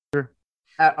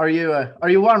Are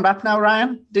you warmed up now,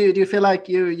 Ryan? Do you feel like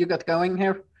you got going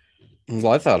here?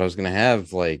 Well, I thought I was going to have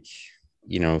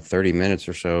 30 minutes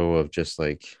or so of just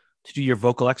like To do your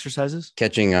vocal exercises?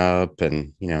 catching up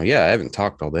and, I haven't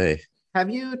talked all day. Have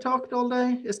you talked all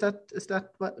day? Is that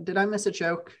what? Did I miss a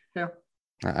joke here?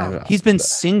 He's been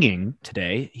singing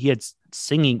today. He had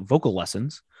singing vocal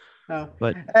lessons, No.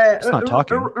 but it's not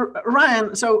talking.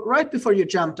 Ryan, so right before you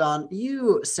jumped on,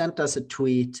 you sent us a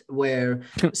tweet where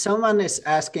someone is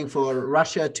asking for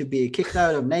Russia to be kicked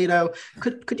out of NATO.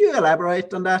 Could you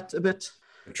elaborate on that a bit?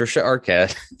 Patricia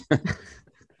Arquette.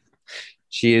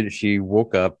 She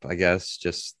woke up, I guess,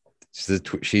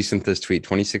 she sent this tweet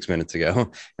 26 minutes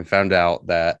ago and found out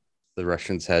that the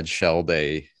Russians had shelled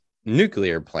a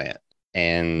nuclear plant.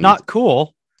 And not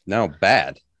cool. No,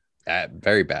 bad.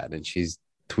 Very bad. And she's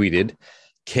tweeted,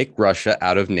 kick Russia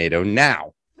out of NATO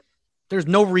now. There's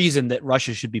no reason that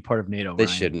Russia should be part of NATO. They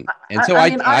Ryan. shouldn't. And so I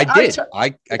did. I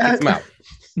kicked them out.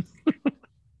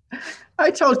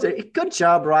 I told you. Good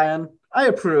job, Ryan. I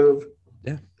approve.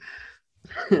 Yeah.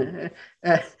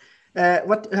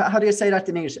 How do you say that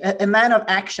in English? A man of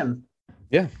action.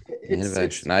 Yeah. Man of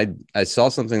action. I saw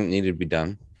something that needed to be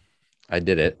done. I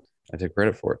did it. I take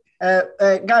credit for it.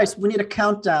 Guys, we need a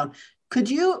countdown. Could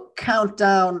you count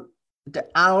down the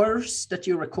hours that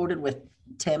you recorded with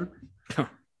Tim?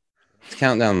 Let's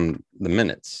count down the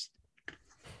minutes.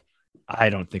 I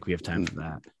don't think we have time for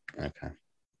that. Okay.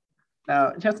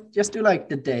 No, just do like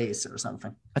the days or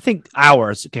something. I think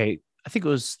hours. Okay. I think it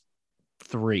was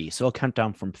 3. So I'll count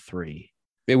down from 3.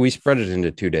 Yeah, we spread it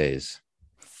into 2 days.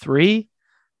 3,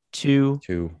 2,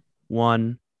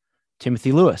 1.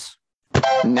 Timothy Lewis.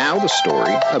 Now the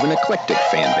story of an eclectic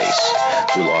fan base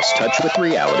who lost touch with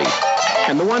reality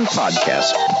and the one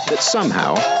podcast that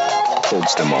somehow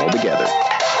holds them all together.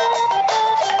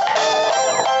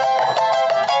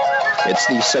 It's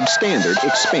the Substandard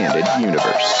Expanded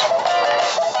Universe.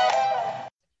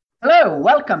 Hello,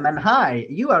 welcome, and hi.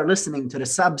 You are listening to the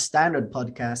Substandard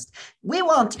Podcast. We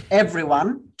want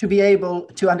everyone to be able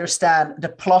to understand the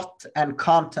plot and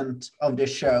content of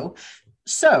this show.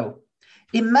 So,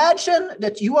 imagine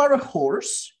that you are a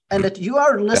horse and that you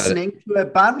are listening to a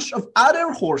bunch of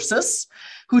other horses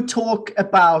who talk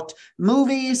about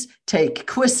movies, take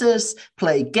quizzes,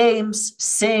 play games,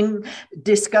 sing,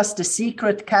 discuss the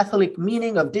secret Catholic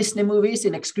meaning of Disney movies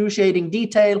in excruciating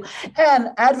detail, and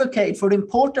advocate for the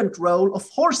important role of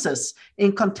horses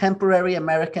in contemporary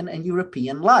American and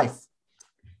European life.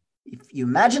 If you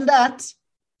imagine that,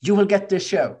 you will get this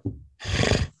show.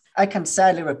 I can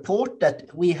sadly report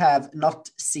that we have not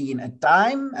seen a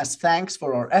dime as thanks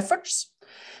for our efforts.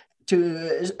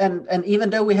 And even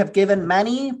though we have given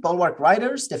many Bulwark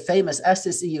writers the famous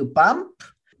SSEU bump,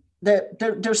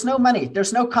 there's no money,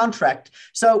 there's no contract.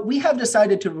 So we have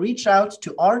decided to reach out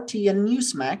to RT and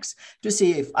Newsmax to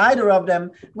see if either of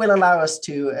them will allow us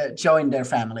to join their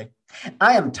family.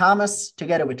 I am Thomas,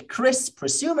 together with Chris,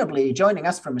 presumably joining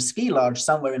us from a ski lodge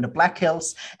somewhere in the Black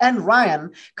Hills, and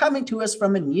Ryan, coming to us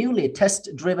from a newly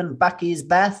test-driven Buc-ee's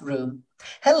bathroom.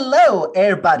 Hello,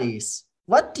 Air Buddies.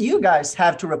 What do you guys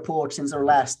have to report since our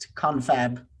last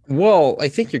confab? Well, I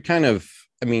think you're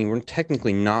we're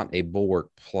technically not a Bulwark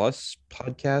Plus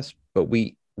podcast, but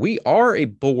we are a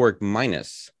Bulwark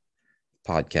Minus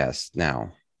podcast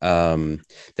now.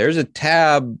 There's a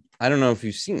tab. I don't know if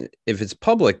you've seen it, if it's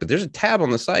public, but there's a tab on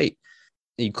the site.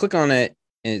 You click on it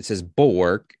and it says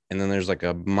Bulwark, and then there's like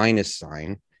a minus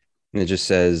sign, and it just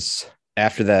says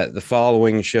after that, the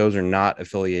following shows are not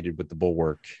affiliated with the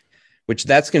Bulwark, which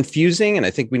that's confusing. And I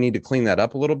think we need to clean that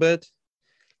up a little bit.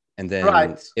 And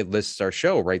then It lists our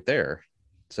show right there.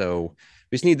 So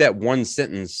we just need that one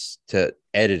sentence to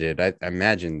edit it. I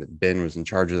imagine that Ben was in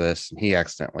charge of this and he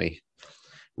accidentally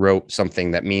wrote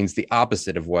something that means the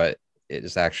opposite of what it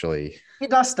is actually. He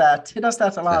does that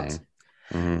a lot.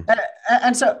 Mm-hmm.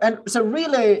 And so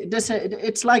really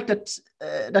it's like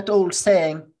that old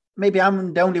saying, maybe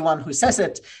I'm the only one who says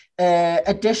it,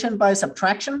 addition by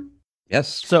subtraction.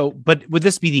 Yes. So, but would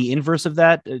this be the inverse of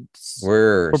that?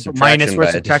 We're minus, we're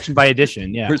subtraction by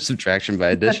addition. Yeah. We're subtraction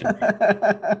by addition.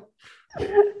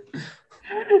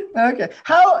 Okay.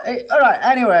 All right.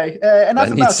 Anyway, enough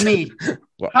about me.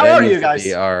 Well, how are you guys?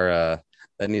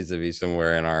 That needs to be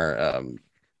somewhere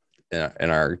in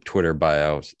our Twitter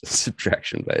bio.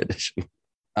 Subtraction by addition.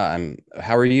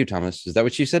 How are you, Thomas? Is that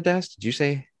what you said to ask? Did you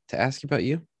say to ask about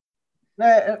you?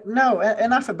 No.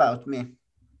 Enough about me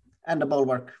and the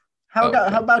Bulwark. How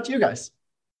about you guys?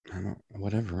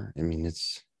 Whatever. I mean,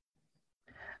 it's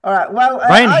all right. Well,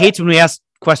 Ryan hates when we ask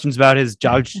questions about his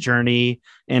Dodge journey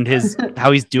and his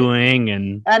how he's doing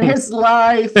and his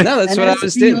life. No, that's and what I his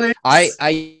was doing.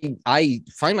 feelings. I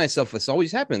find myself, this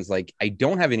always happens. Like, I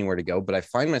don't have anywhere to go, but I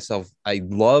find myself, I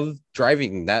love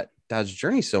driving that Dodge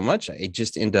Journey so much. I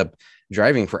just end up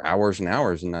driving for hours and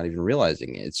hours and not even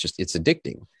realizing it. It's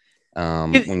addicting.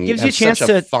 When you gives have you a chance such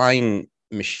a to fine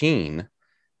machine.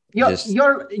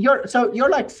 You're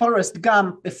like Forrest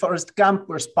Gump if Forrest Gump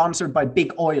were sponsored by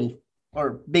Big Oil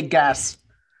or Big Gas.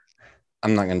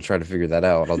 I'm not going to try to figure that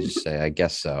out. I'll just say, I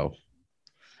guess so.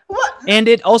 What? and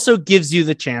it also gives you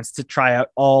the chance to try out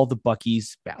all the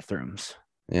Buc-ee's bathrooms.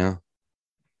 Yeah.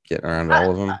 Get around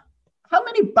all of them. How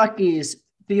many Buc-ee's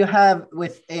do you have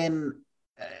within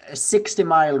a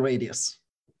 60-mile radius?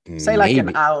 Say like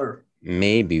an hour.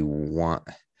 Maybe one.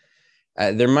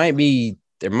 There might be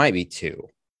two.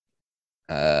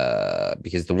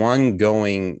 Because the one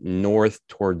going north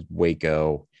towards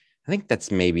Waco, I think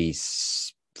that's maybe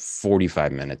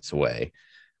 45 minutes away.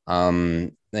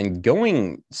 Then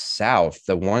going south,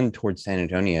 the one towards San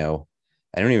Antonio,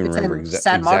 I don't even remember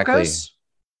San Marcos?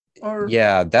 exactly.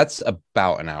 Yeah, that's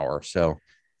about an hour. So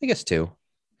I guess two.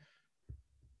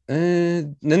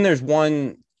 Then there's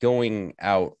one going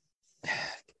out.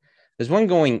 There's one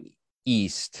going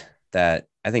east that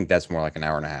I think that's more like an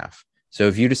hour and a half. So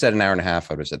if you'd have said an hour and a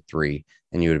half, I would have said 3,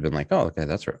 and you would have been like, "Oh, okay,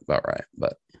 that's about right."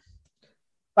 But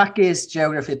Buc-ee's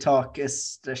geography talk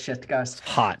is the shit, guys.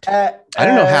 Hot. I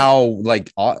don't know how,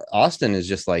 like, Austin is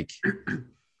just like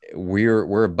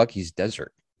we're a Buc-ee's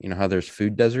desert. You know how there's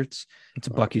food deserts? It's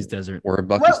a Buc-ee's desert. We're a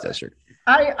Buc-ee's desert.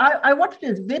 I watched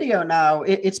this video now.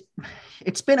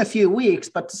 It's been a few weeks,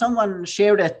 but someone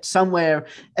shared it somewhere.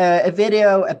 A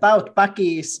video about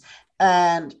Buc-ee's,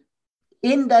 and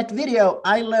in that video,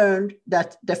 I learned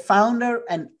that the founder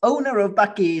and owner of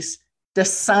Buc-ee's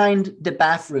designed the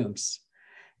bathrooms.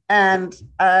 And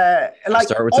like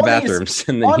start with the bathrooms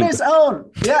and then on his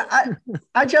own. Yeah,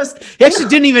 I just He actually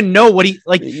didn't even know what he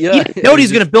He didn't know he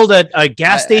was going to build a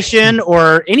gas station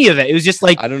or any of it. It was just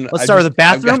like, I don't know. let's start with the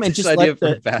bathroom and just idea let for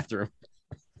the a bathroom.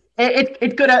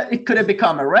 it could have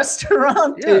become a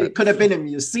restaurant. Yeah. It could have been a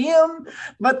museum,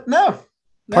 but no.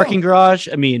 parking garage.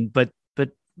 I mean, but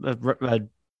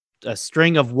a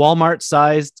string of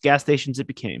Walmart-sized gas stations it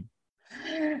became.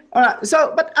 All right.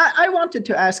 So, but I wanted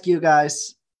to ask you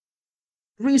guys.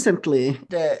 Recently,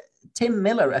 the Tim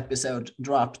Miller episode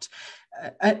dropped.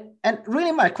 And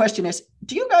really my question is,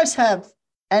 do you guys have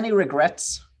any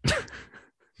regrets?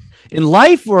 In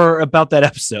life or about that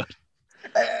episode?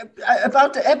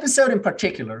 About the episode in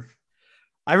particular.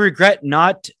 I regret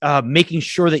not making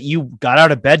sure that you got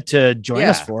out of bed to join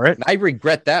us for it. I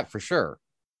regret that for sure.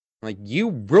 Like, you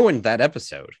ruined that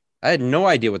episode. I had no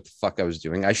idea what the fuck I was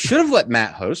doing. I should have let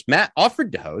Matt host. Matt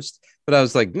offered to host, but I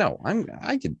was like, no, I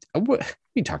can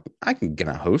get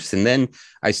a host. And then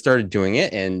I started doing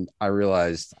it and I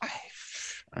realized I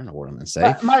don't know what I'm going to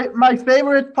say. My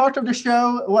favorite part of the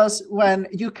show was when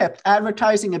you kept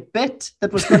advertising a bit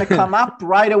that was going to come up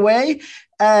right away.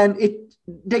 And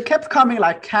they kept coming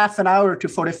like half an hour to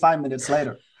 45 minutes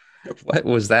later. What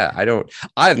was that?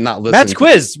 I have not listened. Matt's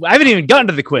quiz. I haven't even gotten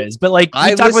to the quiz, but like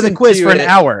we talked about the quiz for an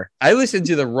hour. I listened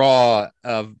to the raw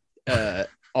of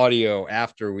audio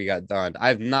after we got done.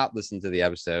 I've not listened to the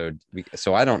episode,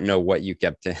 so I don't know what you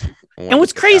kept in. And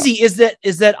what's crazy is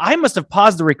that I must have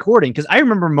paused the recording because I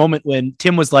remember a moment when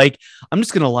Tim was like, "I'm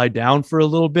just going to lie down for a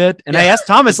little bit," and I asked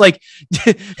Thomas, like,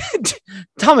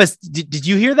 "Thomas, did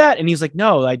you hear that?" And he was like,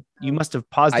 "No, you must have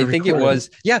paused." I think it was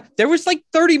there was like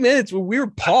 30 minutes where we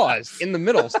were paused in the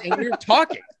middle and we were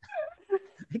talking.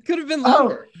 It could have been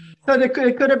longer. So it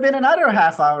could have been another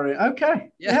half hour.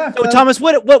 Okay. Yeah. So Thomas,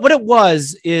 what it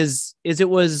was is it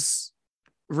was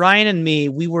Ryan and me.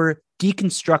 We were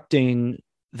deconstructing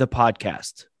the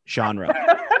podcast genre.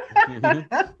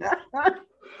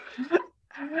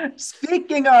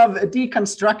 Speaking of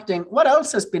deconstructing, what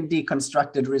else has been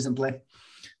deconstructed recently?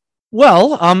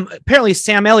 Well, apparently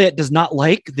Sam Elliott does not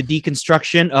like the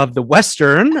deconstruction of the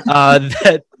Western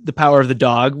that The Power of the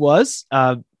Dog was.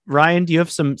 Ryan, do you have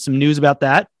some news about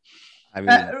that? I mean,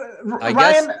 I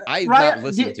guess I've not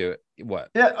listened to it. What?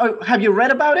 Have you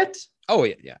read about it? Oh,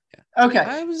 yeah. Okay.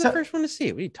 I was the first one to see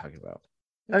it. What are you talking about?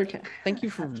 Okay. Thank you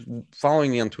for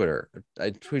following me on Twitter. I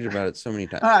tweeted about it so many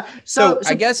times. So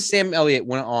I guess Sam Elliott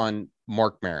went on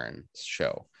Marc Maron's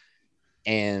show,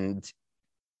 and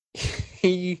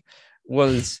he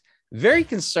was very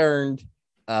concerned.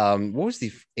 What was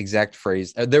the exact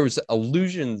phrase? There was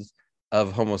illusions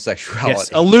of homosexuality.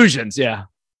 Yes, illusions. Yeah.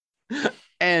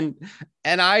 And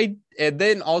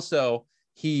then also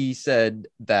he said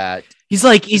that he's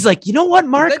like, you know what,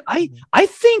 Mark? I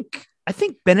think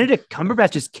Benedict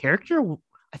Cumberbatch's character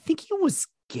I think he was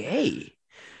gay.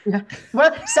 Yeah.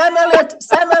 Well, Sam Elliott,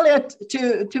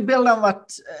 to build on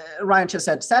what Ryan just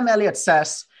said, Sam Elliott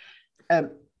says,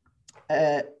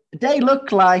 they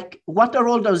look like, what are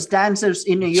all those dancers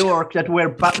in New York that wear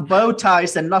bow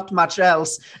ties and not much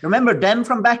else? Remember them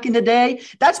from back in the day?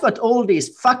 That's what all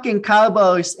these fucking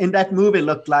cowboys in that movie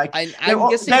look like.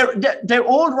 They're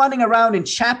all running around in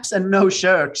chaps and no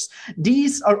shirts.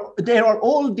 There are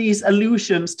all these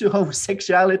allusions to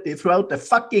homosexuality throughout the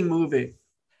fucking movie.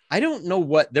 I don't know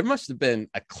what, there must have been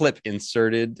a clip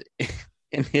inserted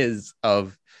in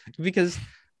because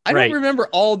I don't remember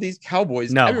all these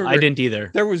cowboys. No, I didn't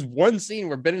either. There was one scene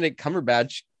where Benedict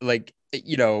Cumberbatch,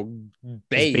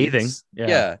 bathing.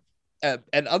 Yeah.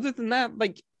 And other than that,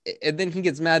 and then he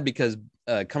gets mad because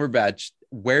Cumberbatch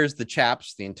wears the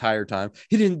chaps the entire time.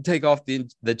 He didn't take off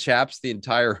the chaps the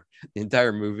entire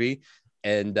movie.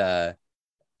 And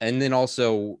then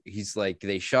also he's like,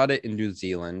 they shot it in New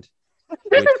Zealand.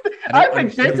 I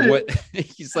think this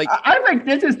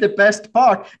is the best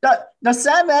part. Does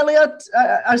Sam Elliott?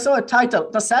 I saw a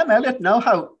title. Does Sam Elliott know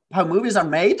how movies are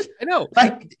made? I know.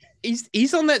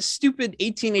 He's on that stupid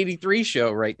 1883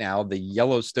 show right now, the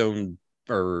Yellowstone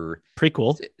or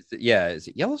prequel. Is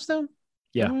it Yellowstone?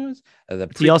 Yeah, the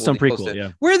Yellowstone prequel.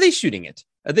 Yeah. Where are they shooting it?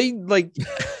 Are they like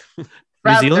New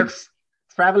Zealand?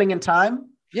 Traveling in time?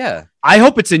 Yeah. I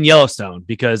hope it's in Yellowstone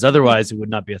because otherwise it would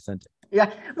not be authentic. Yeah,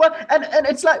 well, and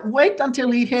it's like, wait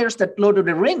until he hears that Lord of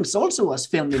the Rings also was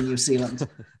filmed in New Zealand.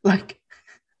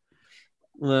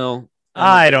 Well,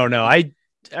 I don't know.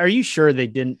 Are you sure they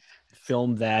didn't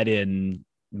film that in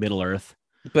Middle Earth?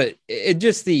 But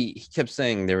he kept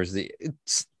saying there was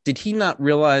did he not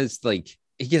realize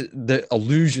the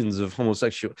allusions of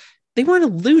homosexual? They weren't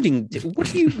alluding to, what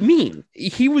do you mean?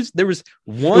 There was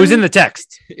one. It was in the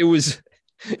text. It was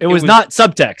not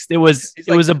subtext. It was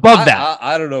above that.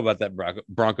 I don't know about that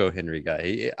Bronco Henry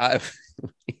guy.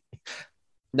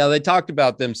 Now they talked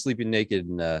about them sleeping naked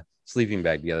in a sleeping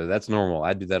bag together. That's normal.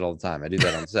 I do that all the time. I do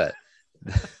that on set.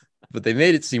 But they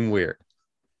made it seem weird.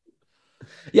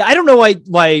 Yeah, I don't know why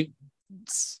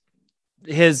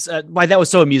that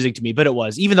was so amusing to me, but it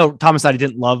was. Even though Thomas and I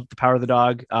didn't love The Power of the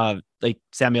Dog,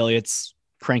 Sam Elliott's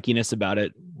crankiness about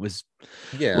it was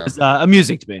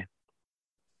amusing to me.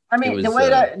 I mean, the way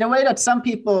that some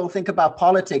people think about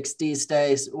politics these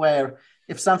days, where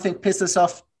if something pisses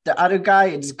off the other guy,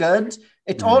 it's good.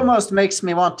 It almost makes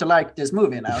me want to like this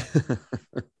movie now.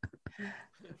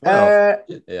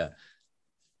 Yeah.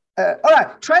 All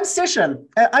right, transition.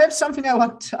 I have something I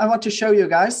want to show you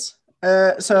guys.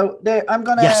 I'm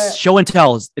gonna. Yes, show and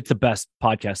tell. It's the best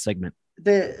podcast segment.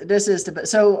 This is the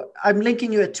best. So I'm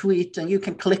linking you a tweet, and you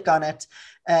can click on it.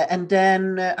 And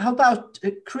then how about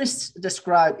Chris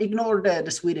ignore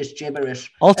the Swedish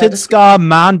gibberish. Alltid ska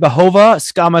man behova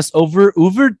skamas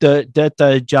over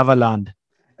detta Javaland.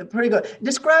 Pretty good.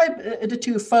 Describe the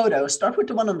two photos. Start with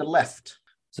the one on the left.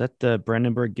 Is that the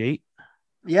Brandenburg Gate?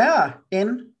 Yeah,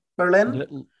 in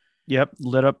Berlin.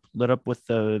 Lit up with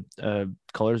the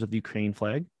colors of the Ukraine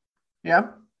flag. Yeah.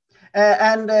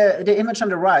 And the image on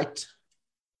the right.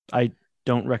 I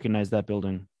don't recognize that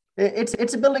building.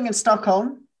 It's a building in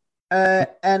Stockholm, and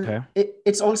okay.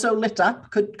 It's also lit up.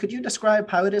 Could you describe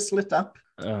how it is lit up?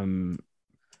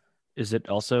 Is it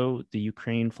also the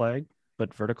Ukraine flag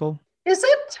but vertical? Is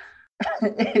it?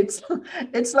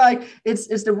 It's like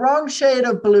it's the wrong shade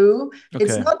of blue. Okay.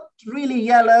 It's not really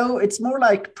yellow. It's more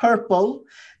like purple.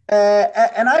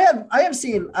 And I have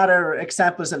seen other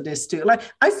examples of this too. Like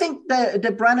I think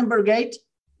the Brandenburg Gate.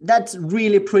 That's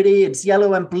really pretty. It's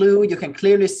yellow and blue. You can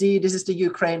clearly see this is the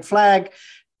Ukraine flag.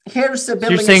 Here's a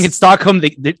building. So you're saying in Stockholm,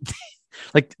 they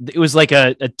it was like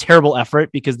a terrible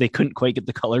effort because they couldn't quite get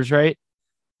the colors right?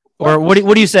 Or what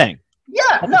are you saying?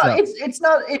 Yeah, no, it's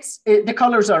not. The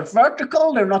colors are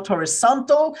vertical. They're not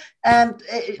horizontal, and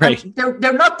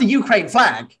they're not the Ukraine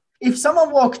flag. If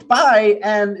someone walked by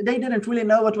and they didn't really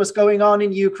know what was going on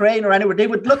in Ukraine or anywhere, they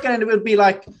would look at it and it would be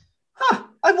like,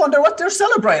 I wonder what they're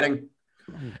celebrating.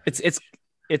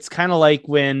 It's kind of like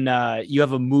when you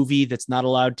have a movie that's not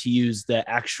allowed to use the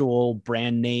actual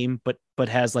brand name, but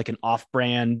has like an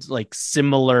off-brand, like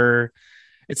similar.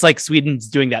 It's like Sweden's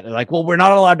doing that. They're like, well, we're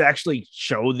not allowed to actually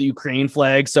show the Ukraine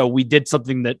flag, so we did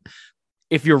something that,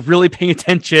 if you're really paying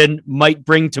attention, might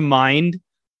bring to mind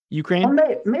Ukraine.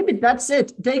 Well, maybe that's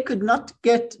it. They could not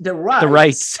get the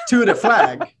rights to the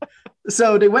flag.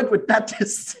 So they went with that.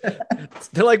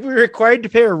 They're like, we're required to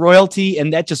pay a royalty,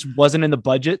 and that just wasn't in the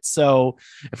budget. So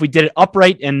if we did it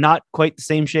upright and not quite the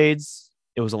same shades,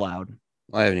 it was allowed.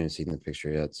 I haven't even seen the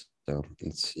picture yet, so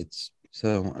it's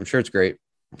so I'm sure it's great.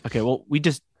 Okay, well, we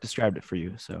just described it for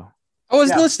you, so I was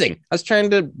Yeah. listening. I was trying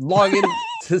to log in.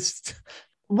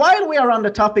 While we are on the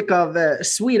topic of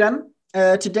Sweden,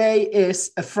 today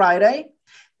is a Friday.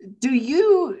 Do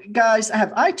you guys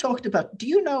do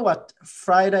you know what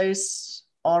Fridays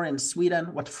are in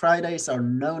Sweden? What Fridays are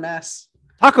known as?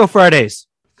 Taco Fridays.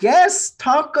 Yes,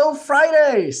 Taco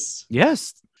Fridays.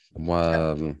 Yes.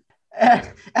 And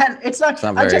it's not, It's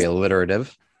not very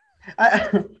alliterative.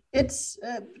 it's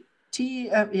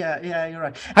yeah, you're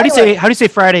right. How do you say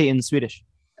Friday in Swedish?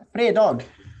 Fredag.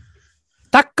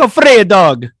 Taco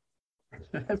Fredag.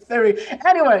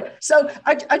 Anyway, so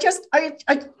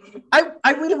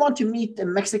I really want to meet a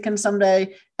Mexican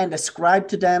someday and describe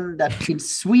to them that in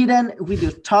Sweden we do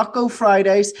Taco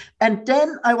Fridays, and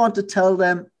then I want to tell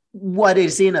them what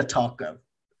is in a taco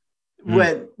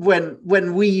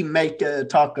when we make a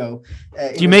taco.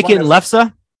 Do you make it in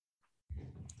lefse?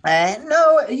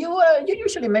 No, you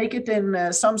usually make it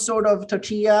in some sort of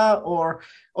tortilla or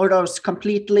those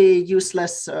completely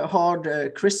useless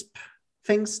hard crisp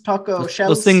things, taco shells.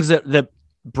 Those things that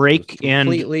break and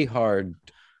Completely hard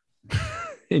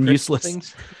and useless.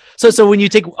 things. So when you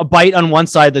take a bite on one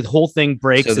side, the whole thing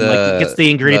breaks and like it gets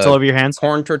the ingredients all over your hands.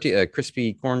 Corn tortilla,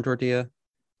 crispy corn tortilla.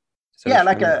 Yeah,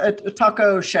 like a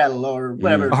taco shell or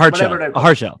whatever. A hard shell. whatever A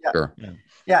hard shell. Yeah. Sure.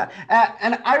 Yeah,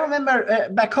 and I remember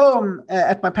back home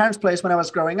at my parents' place when I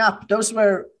was growing up, those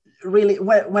were really,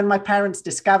 when my parents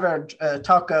discovered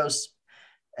tacos,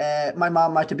 my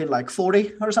mom might have been like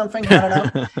 40 or something, I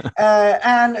don't know,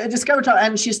 and discovered,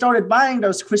 and she started buying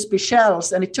those crispy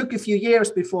shells, and it took a few years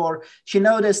before she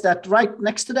noticed that right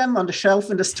next to them on the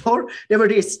shelf in the store, there were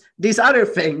these other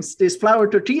things, these flour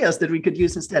tortillas that we could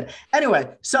use instead. Anyway,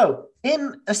 so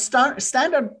in a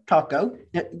standard taco,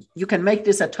 you can make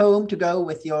this at home to go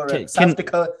with your South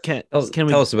Dakota.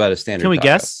 Tell us about a standard. Can we taco.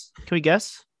 guess? Can we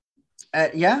guess?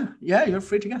 Yeah, you're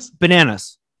free to guess.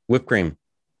 Bananas. Whipped cream,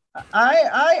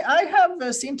 I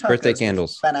have seen tacos birthday with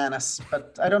candles. bananas,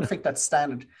 but I don't think that's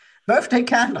standard. Birthday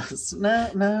candles?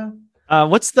 No.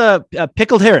 What's the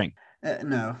pickled herring?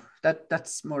 No.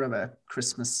 That's more of a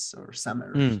Christmas or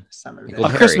summer Pickled day. A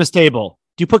herring. Christmas table.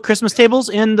 Do you put Christmas tables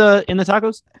in the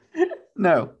tacos?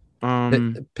 No.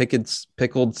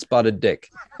 Pickled spotted dick.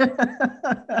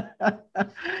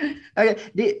 Okay,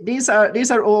 these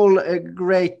are all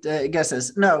great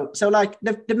guesses. No, so like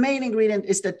the main ingredient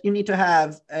is that you need to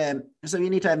have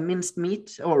minced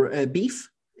meat or beef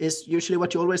is usually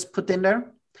what you always put in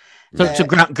there. So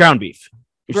ground beef.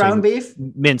 You're Ground saying beef,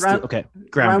 minced. Okay,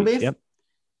 ground beef. Yep.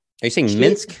 Are you saying Cheese.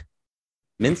 Minsk?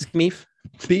 Minsk beef?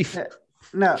 Beef?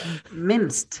 no,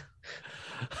 minced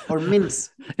or mince.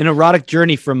 An erotic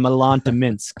journey from Milan to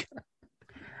Minsk.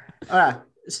 All right,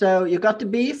 so you got the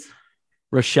beef,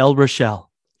 Rochelle.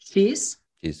 cheese,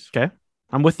 Cheese. Okay,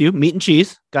 I'm with you. Meat and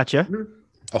cheese. Gotcha.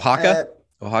 Oaxaca?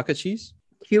 Oaxaca cheese?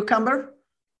 cucumber,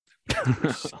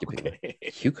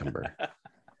 Cucumber.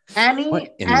 any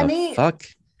The fuck?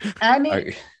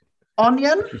 onion.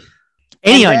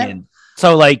 Any And then- onion.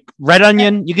 So like red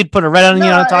onion. You could put a red onion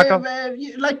on a taco.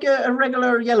 Like a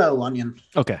regular yellow onion.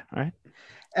 Okay. All right.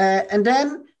 And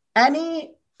then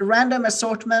any random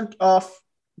assortment of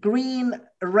green,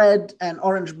 red, and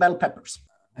orange bell peppers.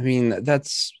 I mean,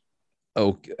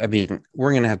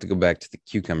 we're going to have to go back to the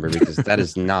cucumber because that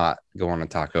does not go on a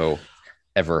taco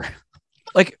ever.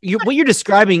 Like what you're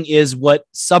describing is what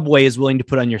Subway is willing to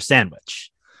put on your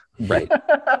sandwich. Right.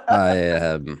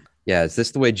 Yeah. Is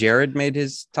this the way Jared made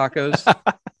his tacos?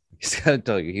 He's got to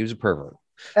tell you, he was a pervert.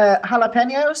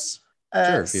 Jalapenos.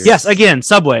 Sure, if you're- Yes. Again,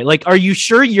 Subway. Like, are you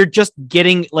sure you're just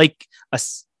getting like a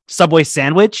Subway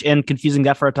sandwich and confusing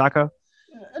that for a taco?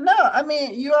 No, I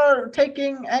mean you are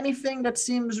taking anything that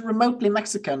seems remotely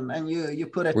Mexican and you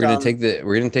put it. We're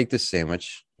gonna take this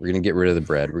sandwich. We're gonna get rid of the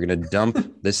bread. We're gonna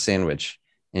dump this sandwich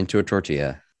into a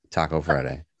tortilla. Taco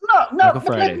Friday. No. Taco But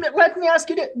Friday. let me ask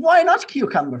you this: why not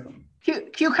cucumber?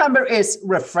 Cucumber is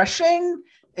refreshing.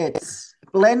 It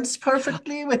blends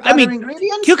perfectly with other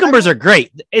ingredients. Cucumbers are great.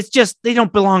 It's just they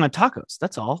don't belong on tacos.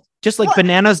 That's all. Just like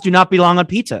bananas do not belong on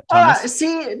pizza. Thomas.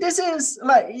 See, this is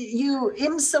like you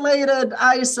insulated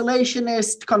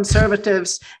isolationist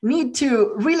conservatives need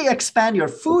to really expand your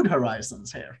food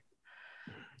horizons here.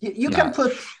 You can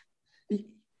put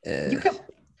you can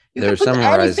There are put some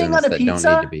anything horizons on a that pizza.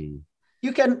 don't need to be.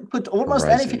 You can put almost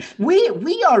Horizon. anything.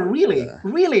 We are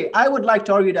really, I would like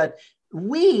to argue that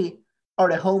we are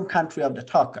the home country of the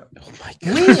taco. Oh my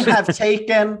god! We have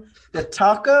taken the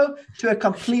taco to a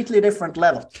completely different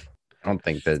level. I don't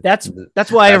think that. That's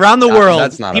why that's around the not- world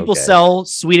that's not people okay. sell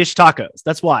Swedish tacos.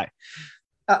 That's why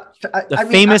the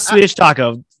famous Swedish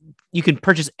taco you can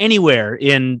purchase anywhere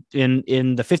in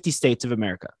the 50 states of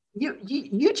America.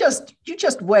 You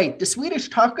just wait. The Swedish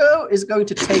taco is going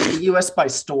to take the US by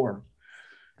storm.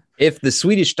 If the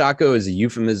Swedish taco is a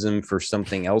euphemism for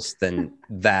something else, then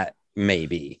that may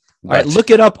be. All right, look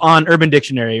it up on Urban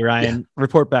Dictionary, Ryan. Yeah.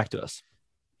 Report back to us.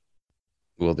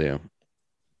 Will do.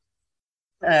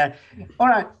 All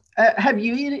right. Have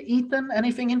you eaten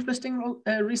anything interesting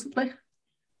recently?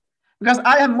 Because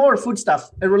I have more food stuff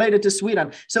related to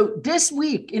Sweden. So this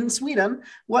week in Sweden,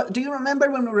 what do you remember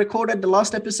when we recorded the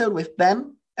last episode with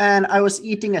Ben and I was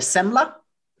eating a semla?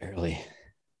 Barely.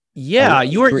 Yeah,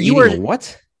 you were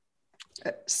what?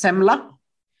 Semla.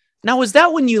 Now, was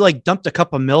that when you like dumped a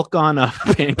cup of milk on a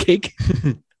pancake?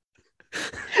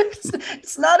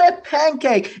 It's not a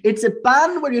pancake. It's a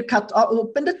bun where you cut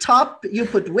open the top, you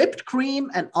put whipped cream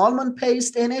and almond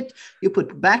paste in it. You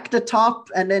put back the top,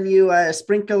 and then you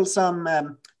sprinkle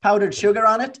some powdered sugar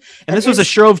on it. And this was a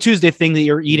Shrove Tuesday thing that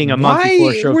you're eating a month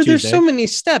before Shrove Tuesday. Why were there so many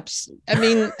steps? I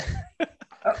mean...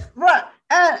 right.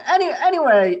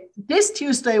 Anyway, this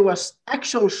Tuesday was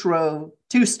actual Shrove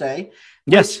Tuesday.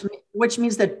 Yes. Which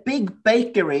means that Big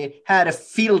Bakery had a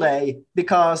field day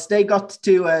because they got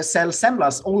to sell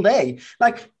semlas all day.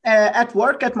 Like at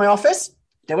work at my office,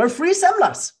 there were free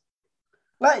semlas.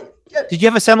 Like, did you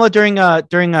have a semla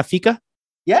during Fika?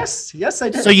 Yes, I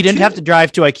did. So you didn't have to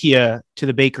drive to IKEA to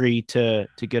the bakery to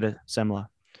get a semla.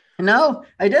 No,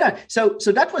 I didn't. So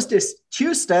that was this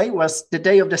Tuesday was the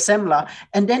day of the semla,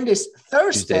 and then this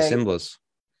Thursday. Tuesday semblas.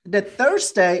 The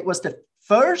Thursday was the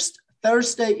first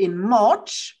Thursday in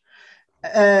March,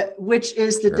 which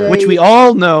is the day... Which we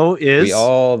all know is...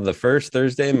 the first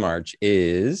Thursday in March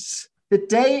is... The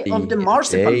day of the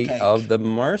marzipan cake. Of the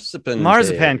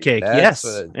marzipan cake, yes.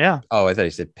 Yeah. Oh, I thought you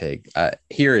said pig.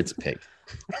 Here it's pig.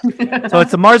 So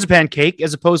it's the marzipan cake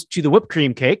as opposed to the whipped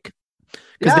cream cake,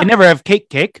 because they never have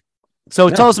cake. So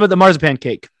tell us about the marzipan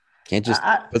cake. Can't just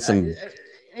put some...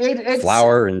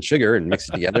 flour and sugar and mix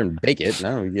it together and bake it.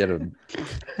 No, you gotta.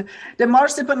 The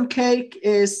marzipan cake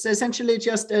is essentially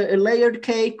just a layered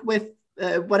cake with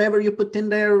whatever you put in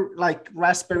there, like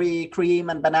raspberry cream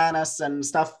and bananas and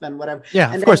stuff and whatever.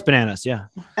 Yeah, of course, bananas. Yeah.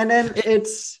 And then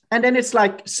it's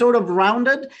like sort of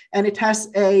rounded, and it has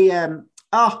a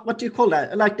what do you call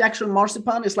that? Like the actual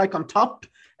marzipan is like on top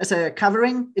as a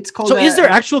covering. It's called. So is there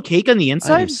actual cake on the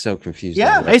inside? I'm so confused.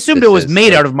 Yeah, I assumed it was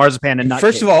made out of marzipan and not.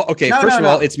 First cake. of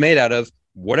all, it's made out of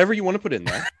whatever you want to put in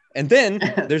there, and then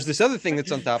there's this other thing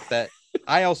that's on top that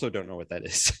I also don't know what that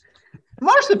is.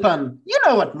 Marzipan. You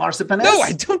know what marzipan is? No,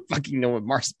 I don't fucking know what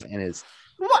marzipan is.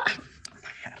 What?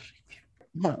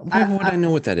 Why would I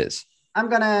know what that is? I'm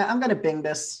gonna Bing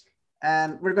this,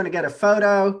 and we're gonna get a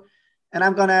photo. And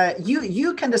I'm gonna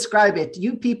you can describe it.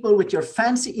 You people with your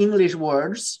fancy English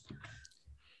words,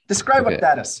 describe what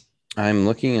that is. I'm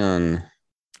looking on.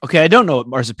 Okay, I don't know what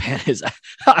marzipan is.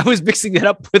 I was mixing it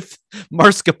up with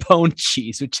mascarpone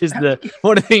cheese, which is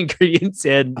one of the ingredients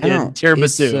in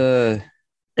tiramisu.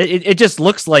 It just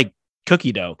looks like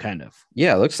cookie dough, kind of.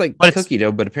 Yeah, it looks like cookie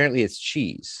dough, but apparently it's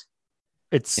cheese.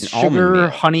 It's sugar,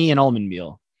 honey, and almond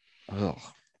meal. Oh,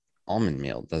 almond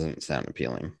meal doesn't sound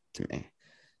appealing to me.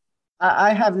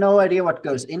 I have no idea what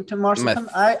goes into marzipan.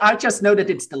 I just know that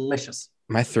it's delicious.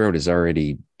 My throat is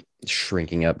already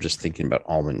shrinking up just thinking about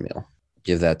almond meal.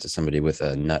 Give that to somebody with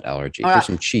a nut allergy. Here's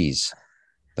some cheese.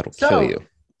 That'll kill you.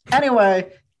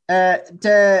 Anyway,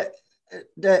 the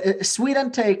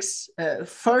Sweden takes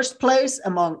first place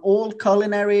among all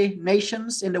culinary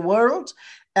nations in the world.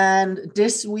 And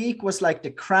this week was like the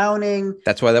crowning.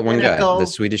 That's why that one guy, the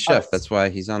Swedish chef, that's why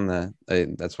he's on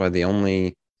that's why the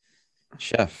only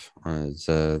chef is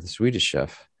the Swedish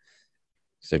chef.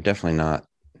 So they're definitely not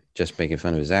just making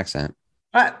fun of his accent.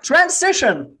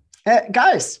 Transition.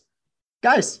 Guys,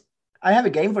 I have a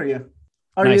game for you.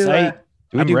 Nice.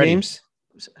 Do we do games?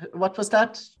 What was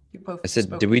that? I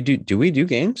said, do we do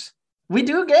games? We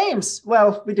do games.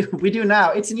 Well, we do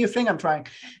now. It's a new thing I'm trying.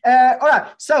 All right.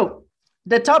 So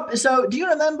do you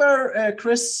remember,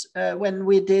 Chris, when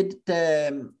we did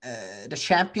the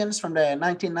champions from the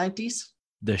 1990s?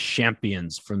 The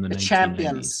champions from the 1990s.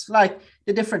 Champions, like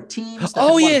the different teams.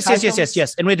 Oh, yes.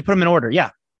 And we had to put them in order.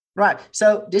 Yeah. Right.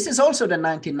 So this is also the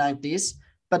 1990s,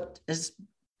 but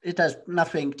it has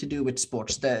nothing to do with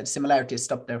sports. The similarities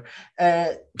stop there.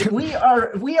 We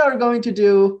are going to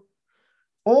do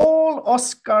all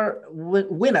Oscar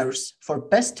winners for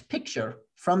Best Picture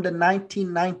from the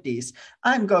 1990s.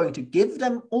 I'm going to give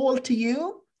them all to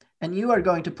you, and you are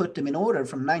going to put them in order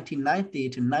from 1990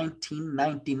 to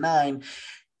 1999.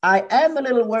 I am a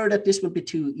little worried that this will be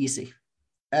too easy.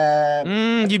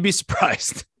 You'd be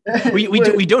surprised.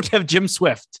 We don't have Jim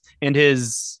Swift and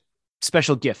his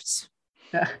special gifts.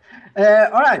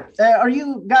 All right. Are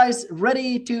you guys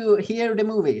ready to hear the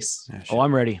movies? Oh,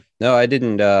 I'm ready. No, I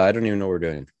didn't. I don't even know what we're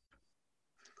doing.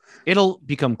 It'll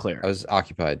become clear. I was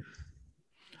occupied.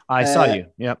 I saw you.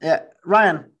 Yep.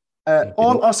 Ryan, You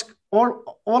all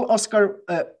Oscar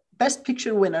Best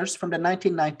Picture winners from the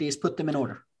 1990s, put them in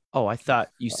order. Oh, I thought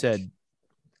you said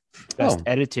best Oh.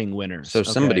 editing winners. So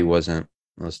Okay. somebody wasn't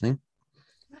listening.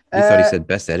 You thought he said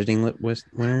best editing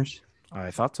winners?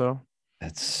 I thought so.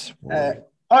 That's all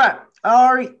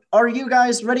right. Are you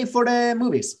guys ready for the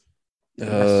movies?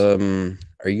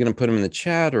 Are you gonna put them in the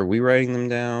chat or are we writing them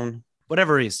down?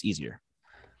 Whatever is easier.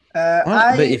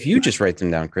 But if you just write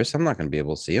them down, Chris, I'm not gonna be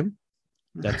able to see them.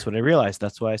 That's what I realized.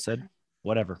 That's why I said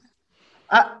whatever.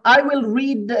 I will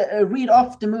read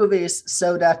off the movies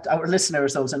so that our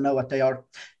listeners also know what they are.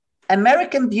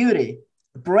 American Beauty,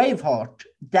 Braveheart,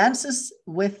 Dances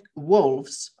with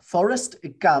Wolves, Forrest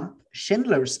Gump,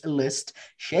 Schindler's List,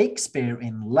 Shakespeare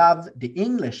in Love, The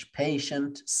English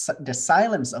Patient, The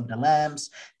Silence of the Lambs,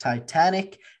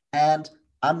 Titanic, and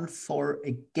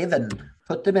Unforgiven.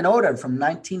 Put them in order from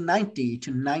 1990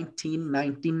 to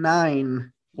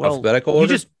 1999. Well, Alphabetical you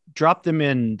order? just dropped them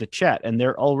in the chat and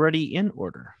they're already in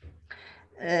order.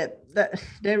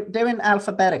 They're in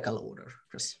alphabetical order,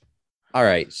 Chris. All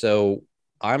right, so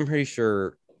I'm pretty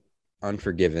sure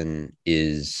Unforgiven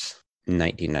is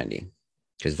 1990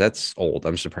 because that's old.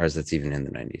 I'm surprised that's even in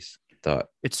the 90s. Thought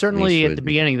It's certainly Denise at the would-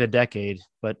 beginning of the decade,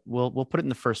 but we'll put it in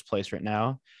the first place right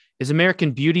now. Is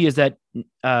American Beauty, is that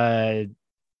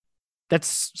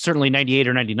that's certainly 98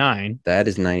 or 99. that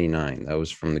is 99. That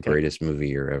was from the Okay. greatest movie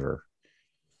year ever.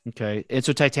 Okay. And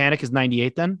so Titanic is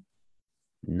 98 then?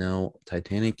 No,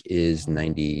 Titanic is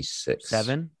 96.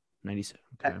 97.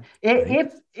 Okay.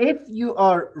 If you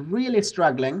are really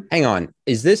struggling, Hang on.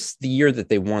 Is this the year that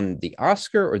they won the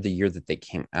Oscar or the year that they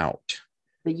came out?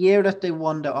 the year that they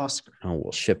won the Oscar. Oh,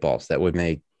 well, shitballs. That would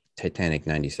make Titanic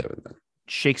 97 then.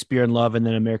 Shakespeare in Love and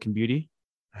then American Beauty.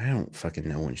 I don't fucking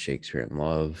know when Shakespeare in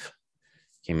Love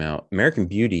came out. American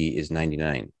Beauty is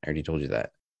 99. I already told you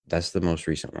that. That's the most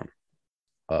recent one.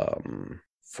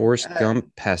 Forrest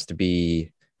Gump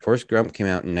came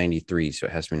out in 93, so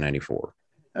it has to be 94.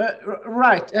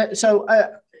 Right. So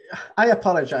I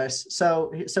apologize.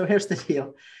 So here's the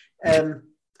deal.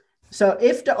 So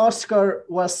if the Oscar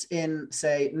was in,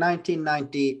 say,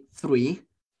 1993,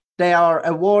 they are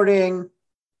awarding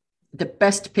the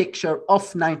Best Picture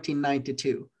of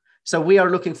 1992. So we are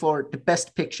looking for the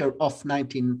Best Picture of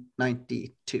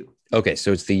 1992. Okay,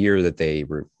 so it's the year that they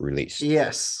released.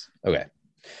 Yes. Okay.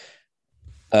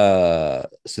 So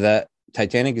that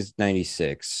Titanic is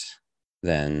 96.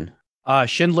 Then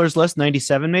Schindler's List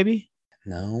 97 maybe?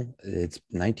 no, it's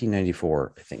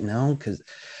 1994. I think no, because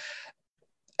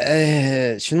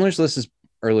Schindler's List is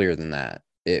earlier than that.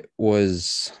 It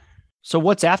was So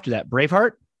what's after that?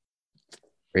 Braveheart?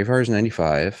 Braveheart is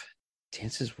 95.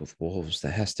 Dances with Wolves,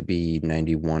 that has to be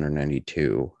 91 or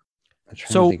 92. I'm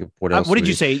trying So to think of what else. what did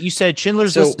you say? You said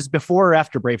Schindler's List is before or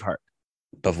after Braveheart?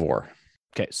 Before.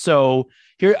 Okay. So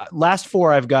here, last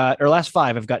five, I've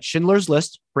got Schindler's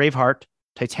List, Braveheart,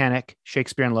 Titanic,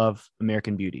 Shakespeare in Love,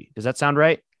 American Beauty. Does that sound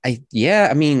right? I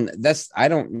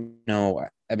don't know.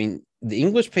 I mean, The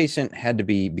English Patient had to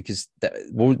be because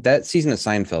that season of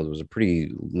Seinfeld was a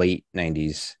pretty late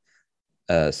 90s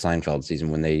Seinfeld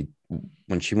season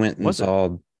when she went and saw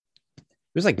it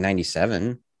was like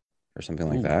 97 or something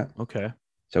like that. Okay.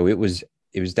 So it was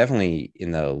definitely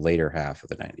in the later half of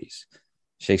the 90s.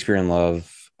 Shakespeare in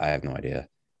Love, I have no idea.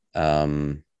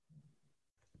 But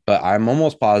I'm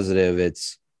almost positive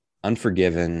it's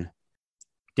Unforgiven.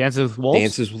 Dances with Wolves?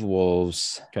 Dances with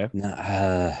Wolves. Okay.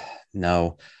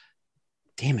 No.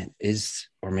 Damn it.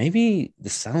 Or maybe The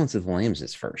Silence of the Lambs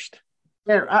is first.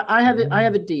 There, I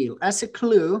have a deal. As a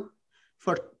clue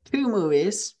for 2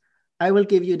 movies, I will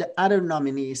give you the other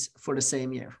nominees for the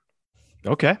same year.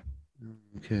 Okay.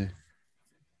 Okay.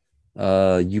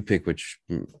 You pick which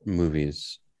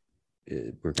movies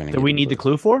we're gonna. Do we need the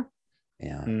clue for?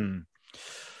 Yeah. Hmm.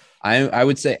 I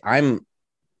would say I'm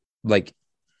like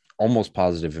almost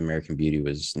positive American Beauty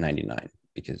was 99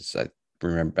 because I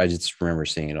just remember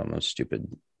seeing it on those stupid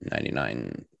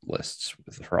 99 lists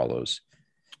for all those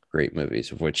great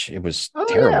movies, of which it was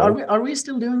terrible. Yeah. Are we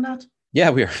still doing that? Yeah,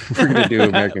 we are. We're gonna do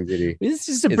American Beauty. This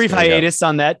is a It's brief gonna go. hiatus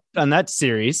on that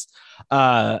series.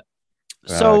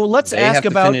 So let's They ask have to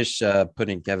about finish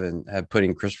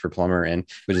putting Christopher Plummer in,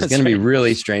 which is going to be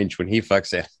really strange when he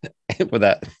fucks it with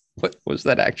that. What was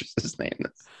that actress's name?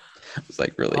 It was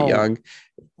like really young.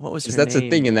 what was her That's name? the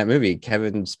thing in that movie.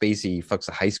 Kevin Spacey fucks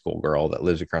a high school girl that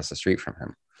lives across the street from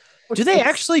him. Do they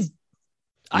actually?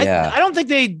 Yeah. I don't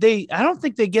think I don't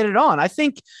think they get it on. I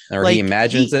think Or like he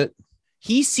imagines it.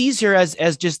 he sees her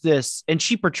as just this, and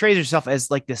she portrays herself as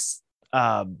like this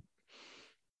Is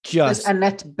just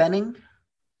Annette Bening?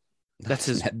 that's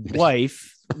his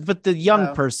wife, but the young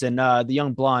Oh. person, the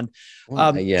young blonde, she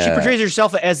Yeah. portrays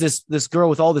herself as this girl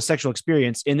with all the sexual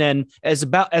experience, and then as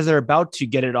they're about to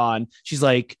get it on, she's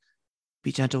like,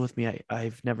 "Be gentle with me.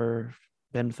 I've never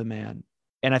been with a man,"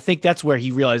 and I think that's where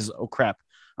he realizes, "Oh crap,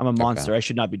 I'm a monster. I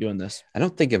should not be doing this." I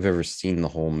don't think I've ever seen the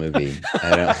whole movie.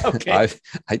 I don't. Okay.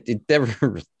 It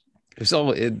never. It was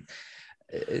all.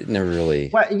 It never really.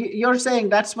 Well, you're saying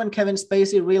that's when Kevin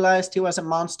Spacey realized he was a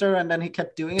monster, and then he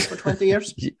kept doing it for 20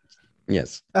 years?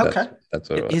 Yes. Okay. That's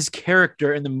what it was. His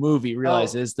character in the movie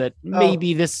realizes that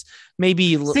maybe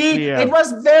See, it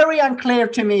was very unclear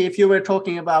to me if you were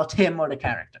talking about him or the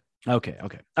character. Okay. All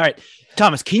right.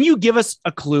 Thomas, can you give us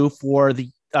a clue for the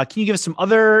can you give us some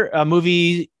other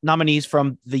movie nominees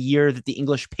from the year that The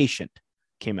English Patient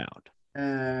came out?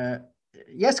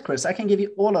 Yes, Chris, I can give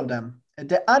you all of them.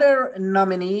 The other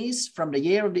nominees from the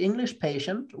year of The English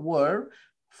Patient were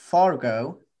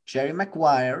Fargo, Jerry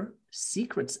Maguire,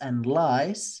 Secrets and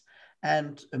Lies,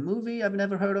 and a movie I've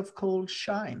never heard of called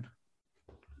Shine.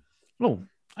 Oh,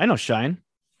 I know Shine.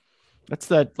 That's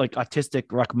that like autistic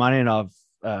Rachmaninoff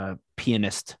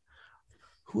pianist.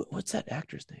 What's that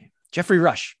actor's name? Jeffrey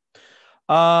Rush.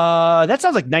 That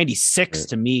sounds like 96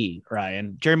 to me,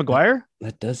 Ryan. Jerry Maguire?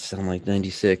 That does sound like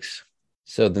 96.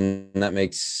 So then that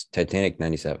makes Titanic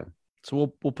 97.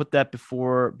 So we'll put that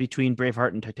between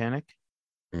Braveheart and Titanic.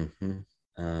 Mm-hmm.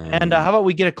 And how about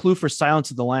we get a clue for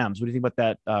Silence of the Lambs? What do you think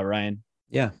about that, Ryan?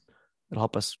 Yeah. It'll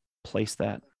help us place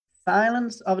that.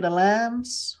 Silence of the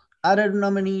Lambs. Other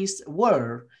nominees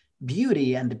were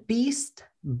Beauty and the Beast,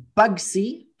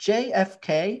 Bugsy,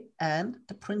 JFK, and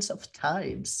The Prince of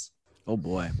Tides. Oh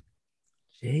boy.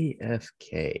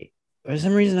 JFK. For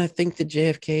some reason, I think that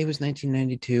JFK was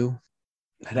 1992.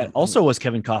 That also was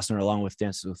Kevin Costner along with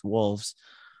Dances with Wolves.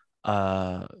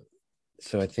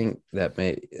 So I think that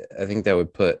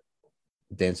would put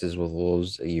Dances with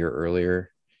Wolves a year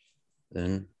earlier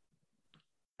than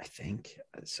I think.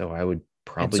 So I would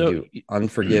probably do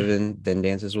Unforgiven, then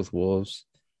Dances with Wolves,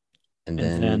 and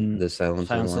then The Silence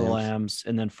of the Lambs,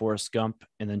 and then Forrest Gump,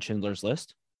 and then Schindler's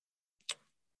List.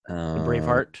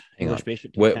 Braveheart, English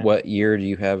Patient. What year do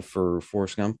you have for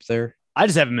Forrest Gump there? I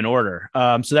just have them in order.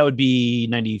 So that would be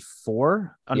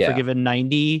 94, Unforgiven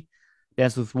 90,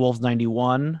 Dance with Wolves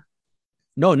 91.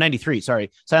 No, 93. Sorry.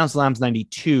 Silence of the Lambs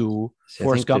 92,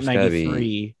 Forrest Gump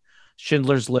 93,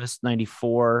 Schindler's List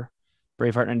 94,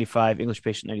 Braveheart 95, English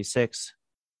Patient 96,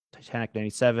 Titanic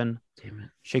 97,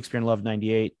 Shakespeare in Love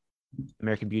 98,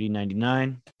 American Beauty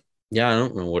 99. Yeah, I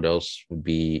don't know what else would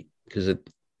be because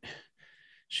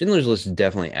Schindler's List is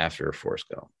definitely after Forrest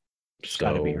Gump. It's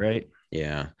got to be, right?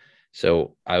 Yeah.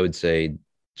 So I would say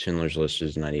Schindler's List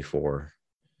is 94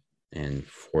 and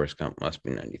Forrest Gump must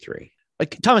be 93.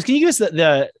 Like, Thomas, can you give us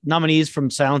the nominees from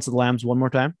Silence of the Lambs one more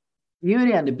time?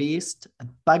 Beauty and the Beast,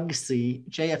 Bugsy,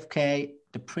 JFK,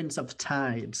 The Prince of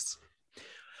Tides.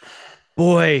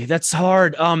 Boy, that's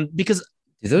hard. Because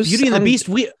Beauty and the Beast,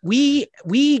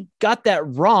 we got that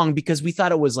wrong because we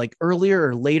thought it was like earlier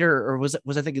or later, or was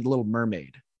I thinking The Little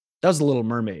Mermaid? That was The Little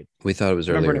Mermaid. We thought it was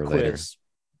earlier or later.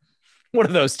 One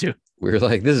of those two. We were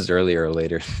like, this is earlier or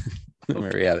later.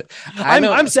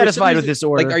 I'm satisfied with this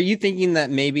order. Like, are you thinking that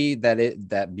maybe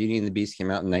that Beauty and the Beast came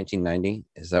out in 1990?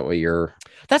 Is that what you're?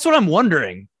 That's what I'm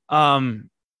wondering.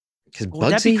 Because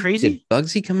would that be crazy? Did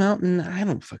Bugsy come out? And I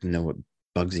don't fucking know what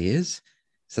Bugsy is.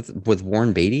 Is that with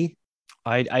Warren Beatty?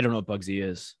 I don't know what Bugsy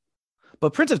is,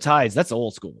 but Prince of Tides, that's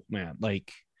old school, man.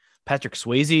 Like Patrick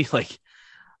Swayze, like,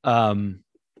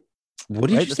 what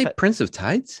did you say? Prince of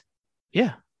Tides?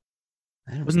 Yeah.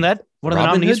 Wasn't that one of the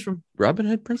nominees from Robin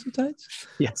Hood, Prince of Tides?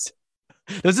 Yes.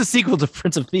 It was a sequel to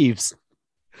Prince of Thieves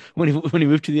when he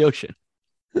moved to the ocean.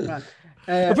 Right.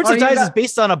 Prince of Tides is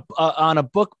based on a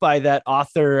book by that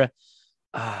author.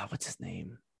 What's his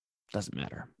name? Doesn't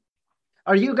matter.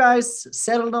 Are you guys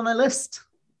settled on a list?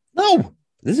 No.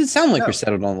 Does it sound like you're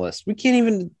settled on the list? We can't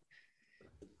even.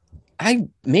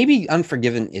 Maybe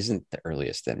Unforgiven isn't the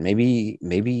earliest then.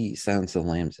 Maybe Silence of the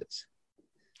Lambs is.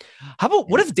 How about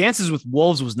what if Dances with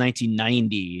Wolves was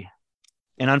 1990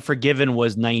 and Unforgiven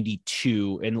was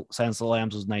 92 and Silence of the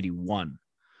Lambs was 91?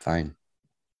 Fine.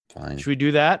 Should we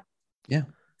do that? Yeah,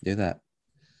 do that.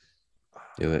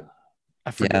 Do it. I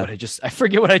forget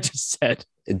what I just said.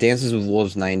 Dances with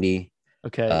Wolves 90.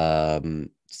 Okay.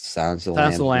 Silence of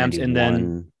the Lambs, and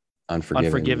then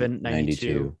Unforgiven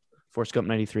 92. Forrest Gump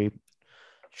 93.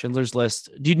 Schindler's List.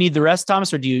 Do you need the rest,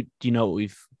 Thomas, or do you know what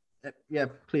we've? Yeah,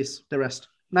 please, the rest.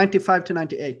 95 to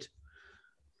 98.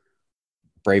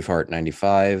 Braveheart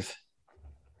 95.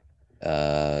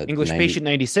 English 90 Patient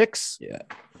 96. Yeah.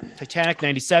 Titanic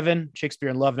 97. Shakespeare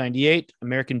in Love 98.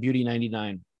 American Beauty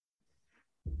 99.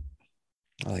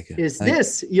 I like it. Is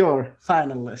this your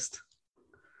final list?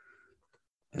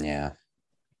 Yeah.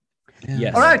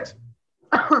 Yes. All right.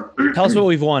 Tell us what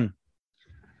we've won.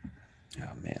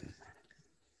 Oh man.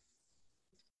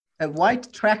 A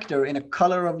white tractor in a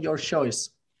color of your choice.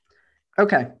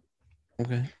 Okay.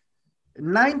 Okay.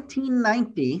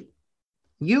 1990,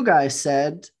 you guys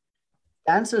said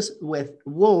Dances with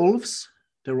Wolves.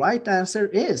 The right answer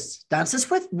is Dances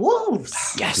with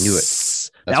Wolves. Yes. Knew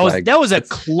it. That was a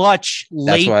clutch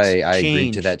late That's why I agreed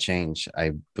change. to that change.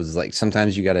 I was like,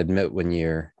 sometimes you got to admit when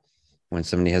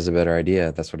somebody has a better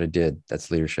idea. That's what I did. That's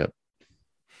leadership.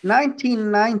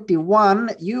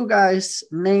 1991, you guys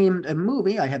named a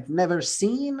movie I have never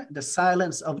seen, The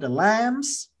Silence of the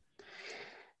Lambs.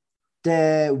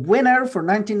 The winner for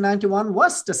 1991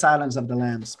 was The Silence of the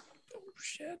Lambs. Oh,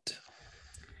 shit.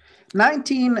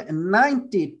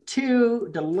 1992,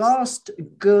 the last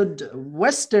good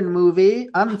Western movie,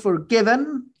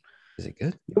 Unforgiven. Is it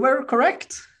good? You were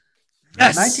correct.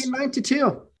 Yes.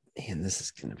 1992. Man, this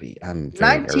is going to be, I'm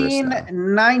very nervous now.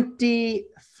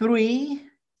 1993,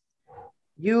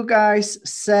 you guys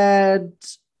said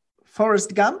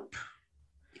Forrest Gump.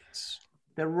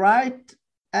 The right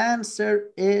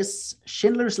answer is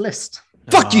Schindler's List.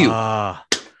 Fuck you.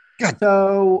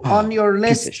 So on your piece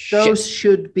list, of shit. those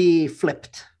should be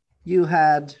flipped. You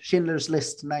had Schindler's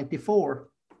List 94.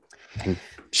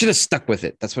 Should have stuck with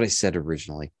it. That's what I said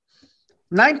originally.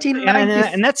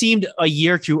 1990. And that seemed a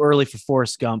year too early for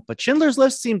Forrest Gump, but Schindler's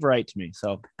List seemed right to me.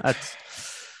 So that's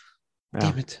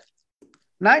Damn it.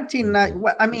 1990.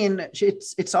 Well, I mean,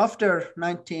 it's after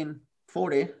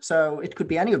 1940, so it could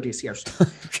be any of these years.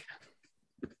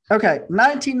 Okay,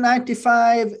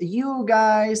 1995, you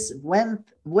guys went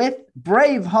with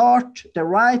Braveheart. The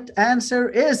right answer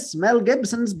is Mel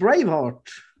Gibson's Braveheart.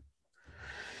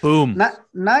 boom.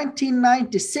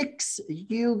 1996,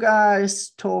 you guys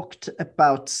talked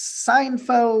about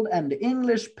Seinfeld and The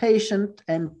English Patient,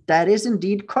 and that is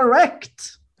indeed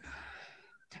correct.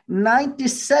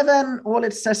 97, all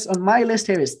it says on my list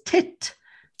here is TIT,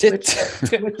 which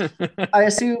I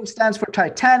assume stands for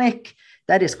Titanic.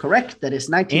 That is correct. That is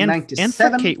 1997. And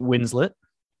for Kate Winslet.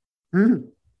 Mhm.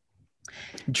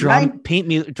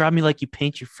 Draw me like you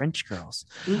paint your French girls.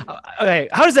 Okay,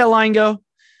 how does that line go?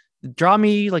 Draw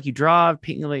me like you draw,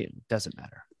 paint me like it doesn't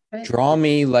matter. Draw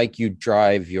me like you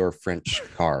drive your French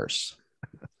cars.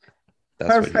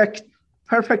 That's what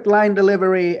Perfect line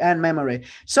delivery and memory.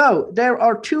 So there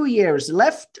are 2 years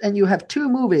left, and you have 2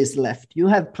 movies left. You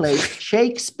have played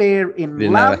Shakespeare in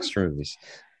didn't have Love. extra movies.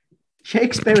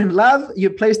 Shakespeare in Love,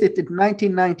 you placed it in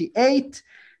 1998,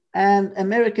 and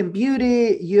American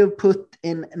Beauty, you put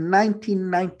in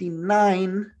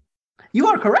 1999. You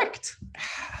are correct.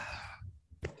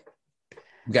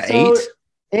 We got So,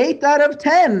 8. 8 out of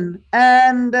 10,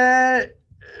 and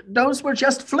those were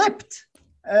just flipped.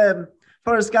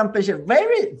 Forrest Gump is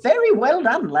very, very well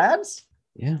done, lads.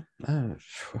 Yeah. Oh,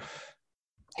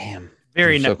 damn.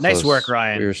 Very We were so nice close. work,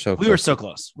 Ryan. We were so We close. were so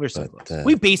close. We were so But, close.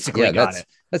 We basically yeah, got it.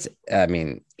 That's. I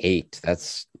mean, 8.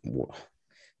 That's. I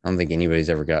don't think anybody's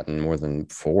ever gotten more than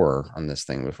 4 on this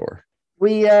thing before.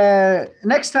 We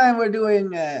next time we're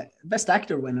doing best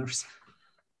actor winners.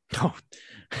 Oh,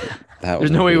 That there's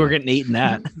would no way be- we're getting 8 in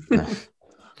that.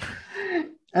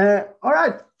 All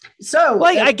right. So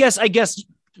Well, I guess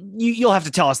you'll have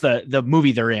to tell us the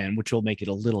movie they're in, which will make it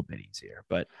a little bit easier.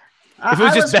 But if it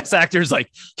was just best actors, like,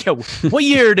 yeah, what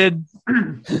year did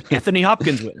Anthony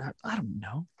Hopkins win? I don't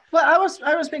know. Well, I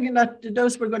was thinking that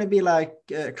those were going to be like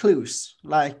clues,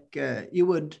 like you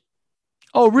would.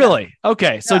 Oh, really?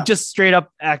 Okay, so Yeah. just straight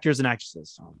up actors and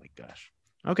actresses. Oh my gosh.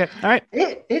 Okay, all right.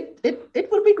 It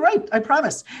will be great, I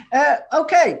promise.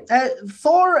 Okay,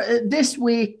 for this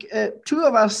week, 2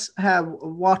 of us have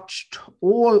watched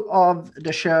all of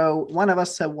the show. 1 of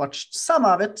us have watched some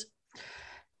of it.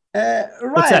 Ryan,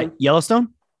 What's that?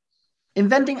 Yellowstone?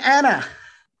 Inventing Anna.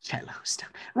 Yellowstone.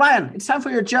 Ryan, it's time for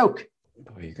your joke.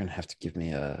 Boy, you're gonna have to give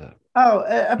me a. Oh,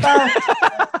 about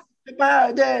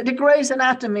about the Grey's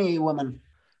Anatomy woman.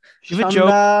 Give a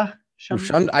joke.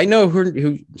 Shonda. I know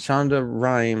who Shonda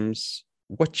Rhimes.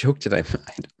 What joke did I? I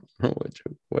don't know what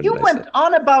joke. What You did I went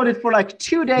on about it for like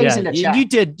 2 days in the chat. you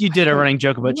did a running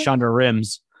joke about Shonda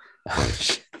Rhimes.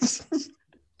 say?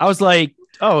 I was like,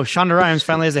 oh, Shonda Rhimes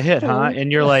finally has a hit, huh?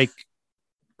 And you're like,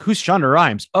 who's Shonda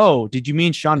Rhimes? Oh, did you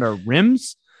mean Shonda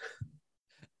Rhimes?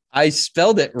 I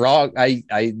spelled it wrong. I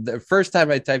the first time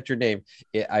I typed your name,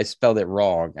 I spelled it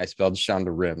wrong. I spelled Shonda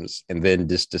Rhimes, and then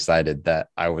just decided that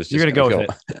I was just You're gonna go with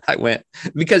it. I went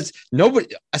because nobody.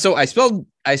 So I spelled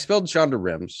Shonda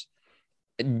Rhimes.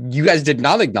 You guys did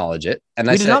not acknowledge it, and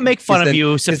we did not make fun of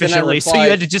you sufficiently, so you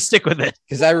had to just stick with it.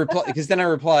 Because then I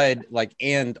replied like,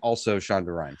 and also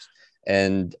Shonda Rhimes,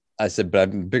 and I said, but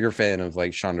I'm a bigger fan of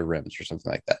like Shonda Rhimes or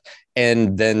something like that.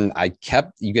 And then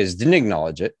you guys didn't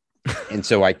acknowledge it. And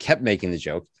so I kept making the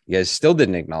joke. You guys still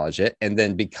didn't acknowledge it. And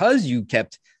then because you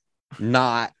kept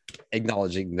not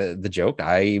acknowledging the joke,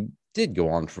 I did go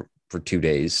on for 2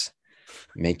 days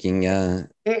making if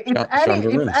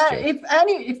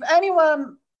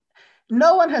anyone,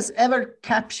 no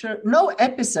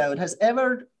episode has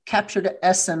ever captured the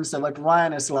essence of what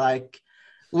Ryan is like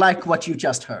what you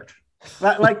just heard.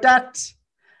 Like that's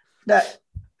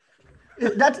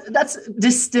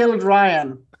distilled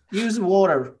Ryan. Use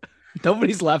water.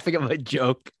 Nobody's laughing at my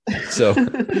joke. So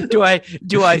do I?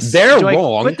 They're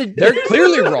wrong. They're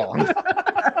clearly wrong.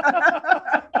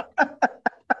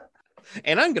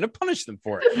 And I'm going to punish them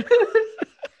for it.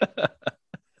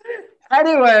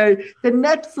 Anyway, the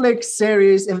Netflix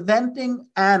series Inventing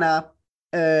Anna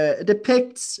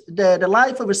depicts the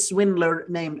life of a swindler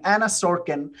named Anna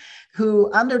Sorokin,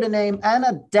 who under the name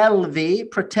Anna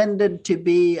Delvey pretended to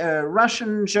be a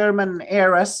Russian-German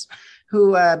heiress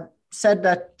who said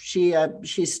that she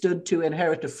stood to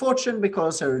inherit a fortune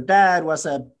because her dad was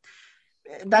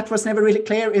that was never really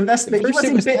clear investment. It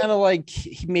was kind of like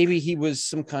maybe he was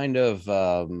some kind of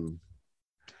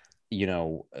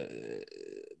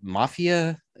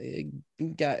mafia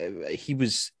guy. He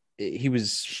was.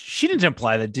 She didn't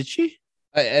imply that, did she?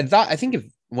 I think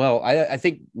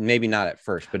maybe not at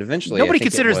first, but eventually nobody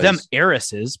considers them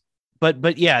heiresses.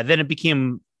 But yeah, then it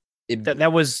became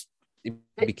that was.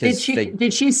 Because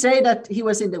did she say that he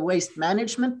was in the waste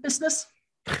management business?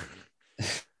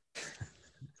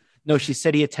 No, she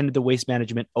said he attended the Waste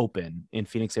Management Open in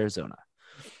Phoenix, Arizona.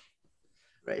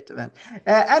 Great event.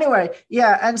 Anyway,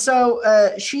 yeah, and so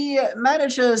she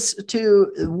manages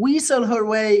to weasel her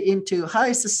way into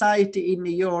high society in New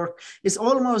York, is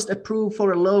almost approved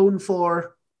for a loan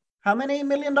for how many $1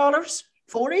 million?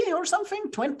 40 or something?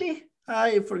 20?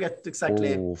 I forget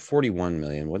exactly. 41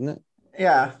 million, wasn't it?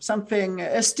 Yeah, something,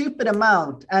 a stupid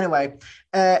amount. Anyway,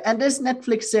 and this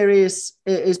Netflix series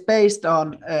is based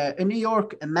on a New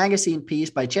York magazine piece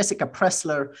by Jessica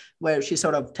Pressler, where she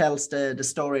sort of tells the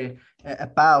story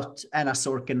about Anna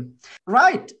Sorokin.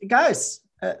 Right, guys,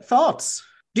 thoughts?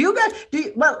 Well,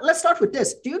 let's start with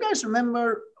this. Do you guys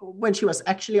remember when she was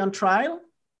actually on trial?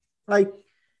 Like,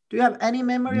 do you have any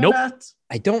memory of that?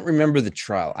 I don't remember the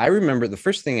trial. I remember the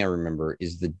first thing I remember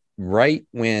is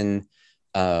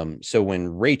when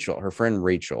Rachel, her friend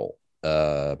Rachel,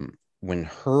 when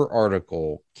her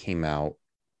article came out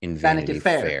in Vanity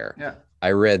Fair, yeah.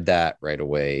 I read that right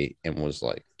away and was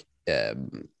like,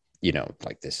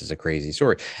 like this is a crazy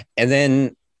story. And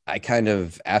then I kind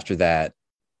of, after that,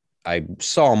 I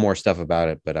saw more stuff about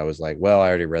it, but I was like, well, I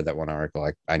already read that one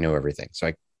article. I know everything. So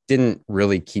I didn't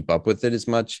really keep up with it as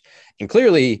much. And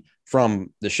clearly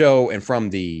from the show and from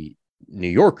the New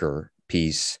Yorker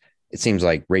piece, it seems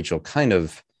like Rachel kind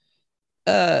of,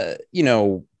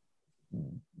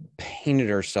 painted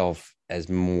herself as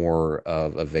more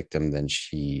of a victim than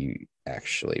she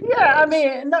actually was. I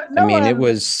mean, it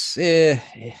was.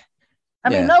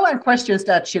 No one questions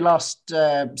that she lost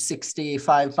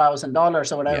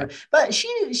 $65,000 or whatever, but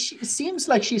she seems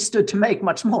like she stood to make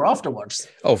much more afterwards.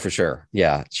 Oh, for sure.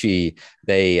 Yeah,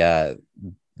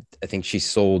 I think she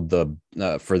sold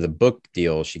for the book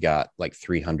deal, she got like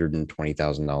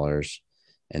 $320,000.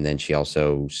 And then she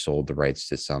also sold the rights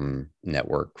to some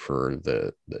network for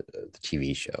the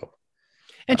TV show.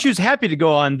 And she was happy to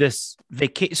go on this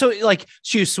vacation. So like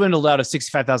she was swindled out of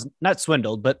 65,000, not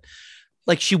swindled, but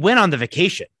like she went on the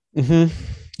vacation. Mm-hmm.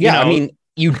 Yeah. I mean,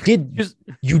 you did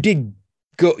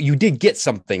get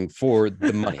something for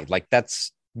the money. Like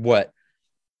that's what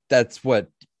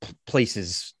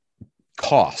places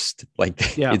cost.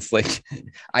 Like, It's like,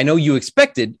 I know you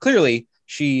expected, clearly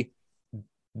she,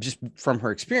 just from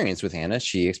her experience with Anna,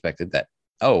 she expected that,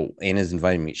 Anna's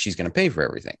inviting me, she's going to pay for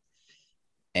everything.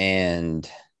 And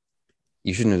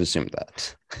you shouldn't have assumed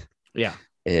that. Yeah.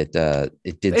 It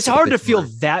did. It's hard to feel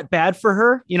that bad for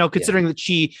her, considering that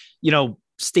she,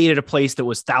 stayed at a place that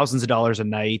was thousands of dollars a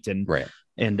night and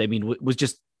I mean, was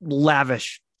just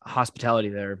lavish hospitality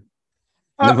there.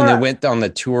 And then when they went on the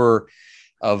tour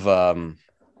of,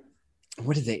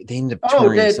 what did they ended up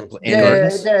touring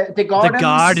the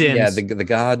gardens? Yeah, the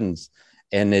gardens.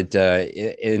 And it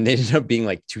ended up being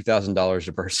like $2,000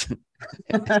 a person.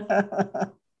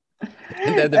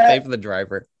 And then to pay for the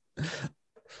driver.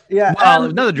 Yeah. Well,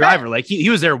 another driver, like he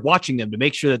was there watching them to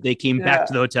make sure that they came back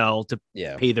to the hotel to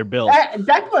pay their bills.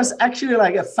 That was actually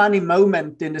like a funny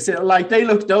moment in the city. Like they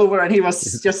looked over and he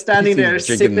was just standing there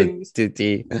sipping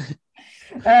tea.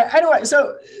 Anyway,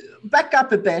 so back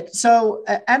up a bit. So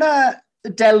Anna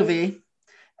Delvey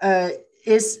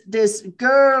is this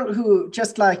girl who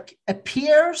just like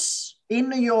appears in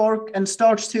New York and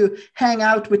starts to hang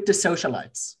out with the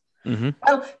socialites. Mm-hmm.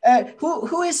 Well,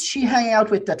 who is she hanging out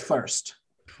with at first?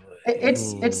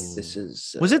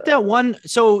 Was it that one?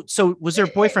 So was her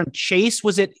boyfriend Chase?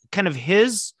 Was it kind of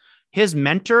his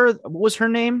mentor? What was her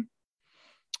name?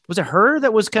 Was it her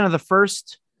that was kind of the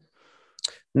first?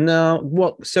 No,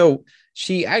 well, so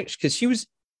she actually, because she was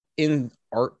in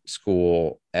art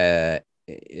school at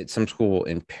some school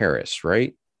in Paris,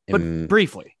 right? But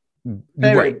briefly,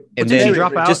 right? And then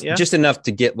drop out just enough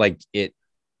to get like it,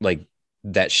 like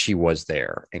that she was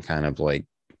there, and kind of like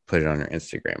put it on her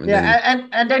Instagram.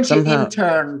 And then she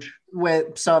interned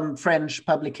with some French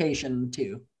publication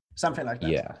too, something like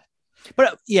that.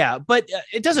 Yeah, but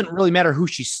it doesn't really matter who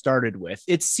she started with.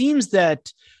 It seems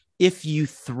that if you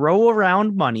throw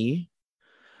around money,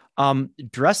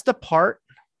 dress the part,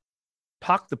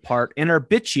 talk the part, and are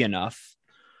bitchy enough,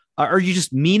 or you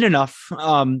just mean enough,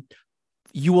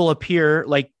 you will appear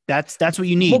like that's what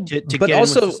you need to but get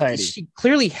also, in with society. She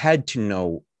clearly had to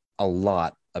know a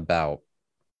lot about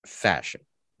fashion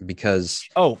because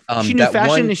she knew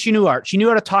fashion and she knew art. She knew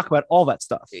how to talk about all that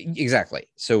stuff. Exactly.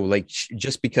 So like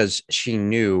just because she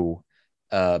knew,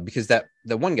 because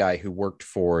the one guy who worked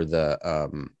for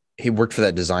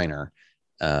that designer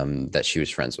that she was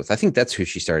friends with, I think that's who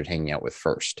she started hanging out with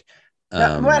first.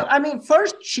 Well, I mean,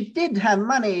 first she did have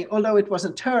money, although it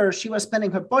wasn't her. She was spending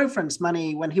her boyfriend's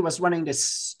money when he was running this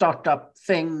startup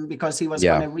thing because he was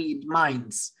going to read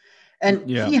minds. And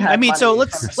he had money. So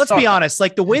let's be honest.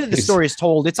 Like the way that the story is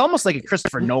told, it's almost like a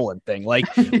Christopher Nolan thing.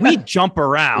 Like we jump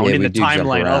around in the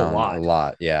timeline a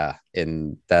lot. Yeah,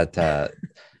 and that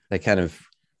kind of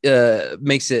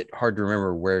makes it hard to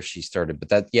remember where she started.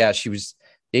 But she was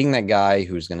dating that guy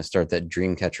who was going to start that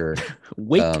Dreamcatcher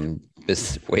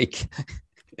business. Wake.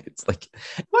 It's like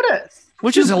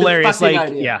which is hilarious. Like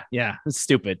idea. It's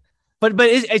stupid. But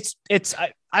it's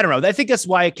I don't know. I think that's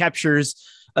why it captures.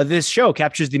 This show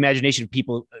captures the imagination of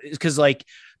people because like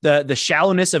the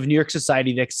shallowness of New York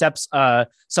society that accepts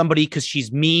somebody because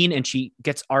she's mean and she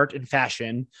gets art and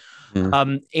fashion.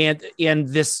 And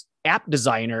this app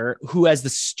designer who has the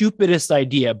stupidest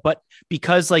idea, but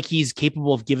because like he's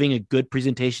capable of giving a good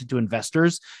presentation to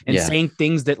investors and saying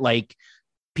things that like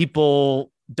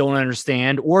people don't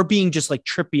understand, or being just like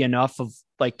trippy enough of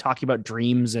like talking about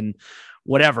dreams and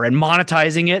whatever and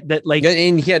monetizing it that like,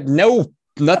 and he had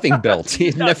nothing built. He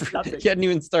hadn't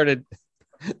even started.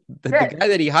 The guy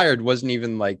that he hired wasn't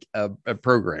even like a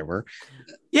programmer.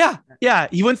 Yeah.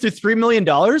 He went through $3 million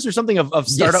or something of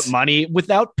startup money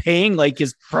without paying like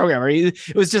his programmer.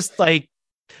 It was just like,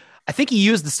 I think he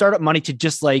used the startup money to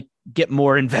just like get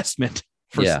more investment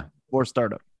for more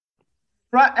startup.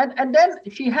 Right. And then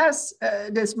she has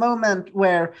this moment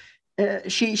where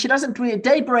she doesn't really,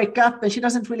 they break up and she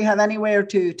doesn't really have anywhere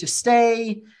to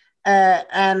stay. I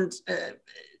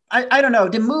don't know,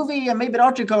 the movie and maybe the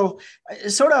article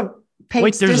sort of paints.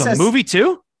 Wait, there's a movie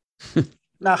too?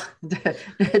 No,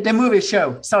 the movie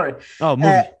show. Sorry. Oh,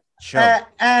 movie show.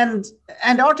 And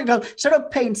the article sort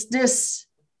of paints this,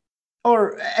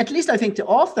 or at least I think the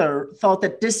author thought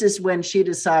that this is when she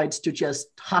decides to just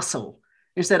hustle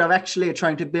instead of actually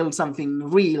trying to build something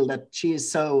real, that she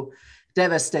is so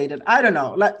devastated. I don't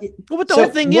know. But the whole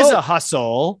thing is a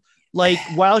hustle. Like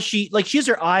while she has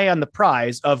her eye on the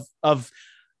prize of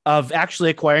actually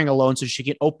acquiring a loan so she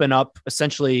can open up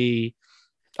essentially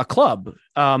a club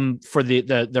for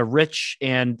the rich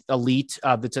and elite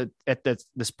that's at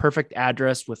this perfect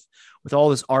address with all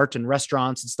this art and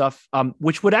restaurants and stuff,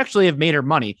 which would actually have made her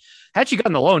money. Had she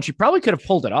gotten the loan, she probably could have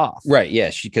pulled it off. Right.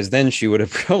 Yeah. Because then she would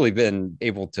have probably been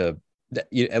able to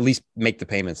at least make the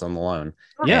payments on the loan.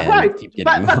 Yeah, right. Keep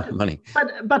getting more money.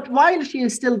 But while she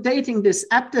is still dating this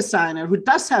app designer who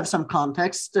does have some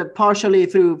context, partially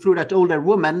through that older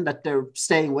woman that they're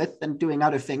staying with and doing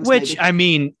other things. Which maybe. I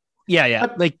mean,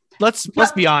 But, like let's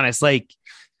be honest. Like,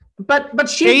 but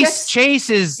Chase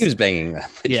is he was banging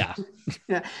that. Yeah.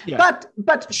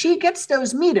 But she gets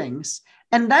those meetings,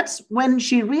 and that's when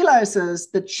she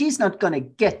realizes that she's not going to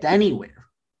get anywhere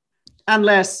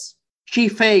unless she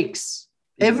fakes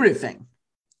everything.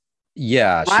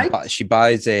 Yeah, right? she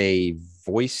buys a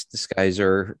voice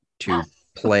disguiser to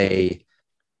play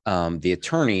the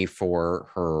attorney for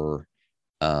her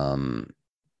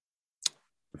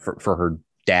for her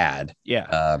dad.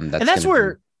 Yeah. And that's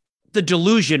where the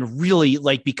delusion really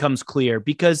like becomes clear,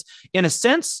 because in a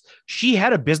sense, she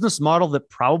had a business model that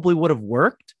probably would have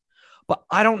worked, but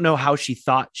I don't know how she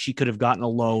thought she could have gotten a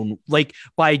loan, like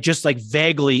by just like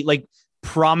vaguely like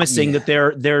promising that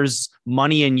there's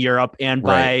money in Europe, and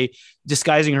by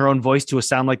disguising her own voice to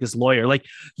sound like this lawyer. Like,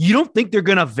 you don't think they're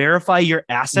going to verify your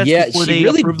assets before they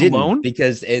really approve the loan?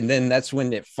 Because, and then that's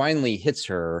when it finally hits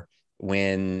her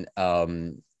when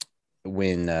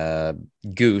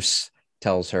Goose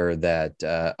tells her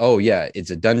that, oh yeah,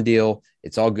 it's a done deal.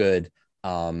 It's all good.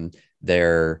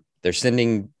 They're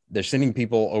sending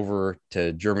people over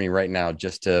to Germany right now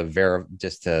just to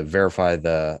verify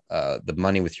the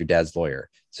money with your dad's lawyer.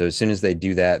 So as soon as they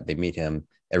do that, they meet him,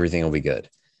 everything will be good.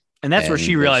 And that's where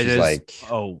she realizes, like,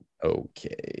 oh,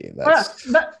 okay.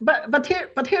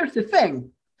 But here's the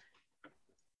thing.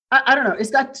 I don't know.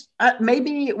 Is that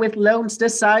maybe with loans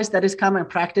this size that is common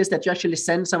practice that you actually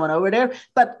send someone over there?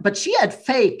 But she had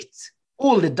faked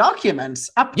all the documents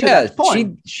up to that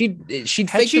point. She'd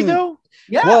had she though?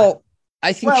 Yeah. Well,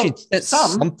 I think she'd sent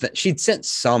something. She'd sent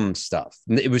some stuff.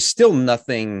 It was still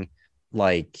nothing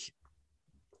like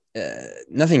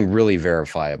nothing really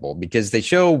verifiable, because they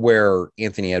show where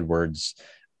Anthony Edwards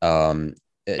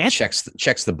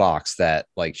checks the box that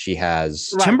like she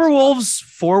has. Timberwolves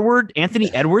forward Anthony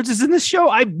Edwards is in this show.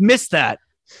 I missed that.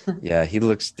 Yeah, he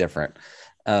looks different.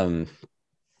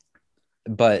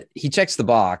 But he checks the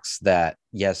box that,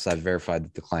 yes, I've verified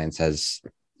that the client has,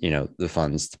 the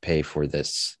funds to pay for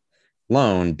this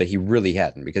loan, but he really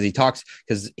hadn't, because he talks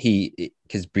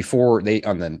because before they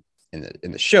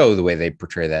in the show, the way they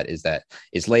portray that is that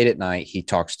it's late at night. He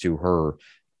talks to her,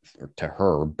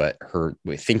 but her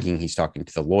thinking he's talking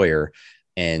to the lawyer,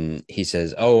 and he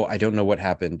says, "Oh, I don't know what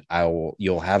happened.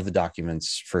 You'll have the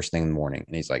documents first thing in the morning."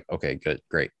 And he's like, "Okay, good,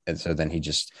 great." And so then he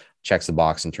just checks the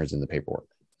box and turns in the paperwork.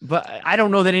 But I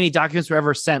don't know that any documents were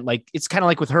ever sent. Like, it's kind of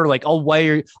like with her, like, I'll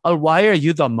wire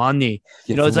you the money.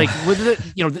 It's like,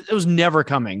 it was never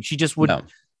coming. She just would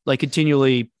like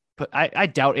continually. But I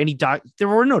doubt any there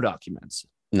were no documents.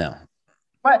 No.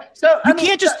 But so you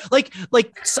can't just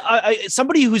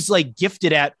somebody who's like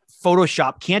gifted at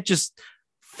Photoshop can't just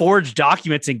forge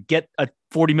documents and get a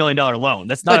 $40 million loan.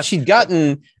 That's not. But she'd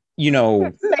gotten, I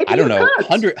don't know,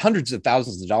 hundreds of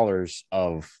thousands of dollars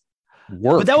of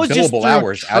work, but that was billable just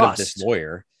hours out of this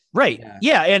lawyer, right?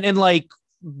 Yeah, and like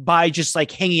by just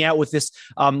like hanging out with this,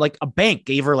 like a bank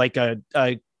gave her like a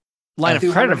line of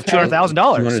credit of $200,000.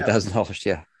 $200,000,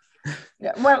 yeah.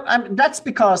 Yeah, well, that's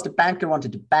because the banker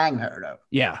wanted to bang her, though.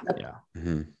 Yeah.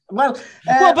 Mm-hmm. Well,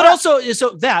 but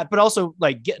also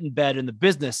like get in bed in the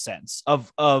business sense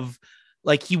of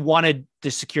like he wanted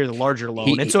to secure the larger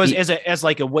loan, and so as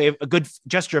like a way of a good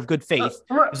gesture of good faith,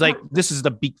 it's like this is the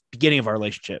beginning of our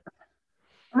relationship,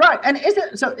 right? And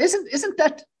isn't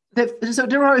that so?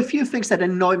 There are a few things that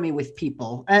annoy me with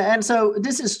people, and so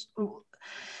this is.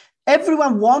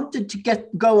 Everyone wanted to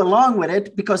go along with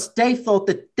it because they thought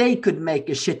that they could make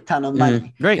a shit ton of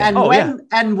money. Right.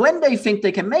 And when they think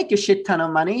they can make a shit ton of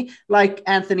money, like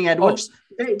Anthony Edwards,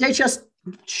 they just,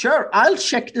 sure, I'll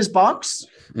check this box.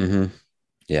 Mm-hmm.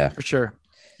 Yeah, for sure.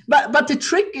 But the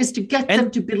trick is to get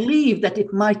them to believe that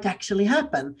it might actually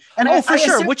happen. And for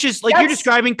sure, which is like you're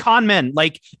describing con men,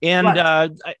 like, and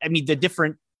right. I mean the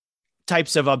different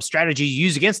types of strategy you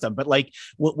use against them, but like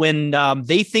when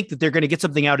they think that they're going to get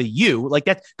something out of you, like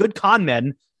that, good con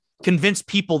men convince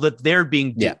people that they're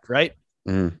being duped, right?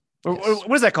 Mm. Or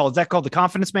what is that called? Is that called the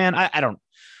confidence man? I don't.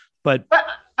 But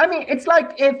I mean, it's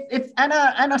like if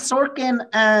Anna Sorkin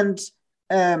and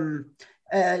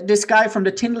this guy from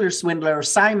the Tinder Swindler,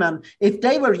 Simon, if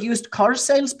they were used car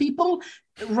salespeople,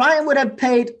 Ryan would have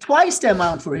paid twice the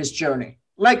amount for his journey.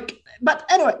 But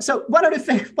anyway, so one of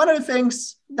the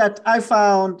things that I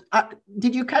found,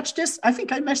 did you catch this? I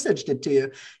think I messaged it to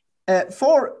you.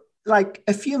 For like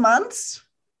a few months,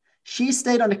 she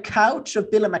stayed on the couch of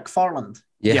Billy McFarland.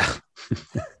 Yeah.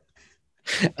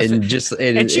 and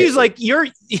she's like,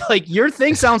 your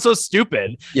thing sounds so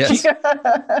stupid. Yes.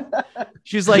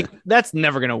 She's like, that's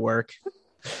never gonna work.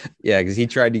 Yeah, because he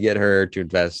tried to get her to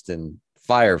invest in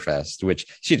Firefest, which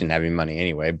she didn't have any money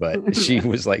anyway, but she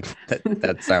was like,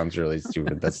 that sounds really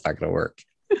stupid. That's not going to work.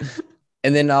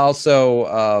 And then also,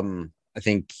 I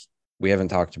think we haven't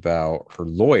talked about her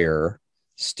lawyer,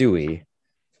 Stewie.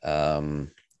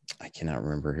 I cannot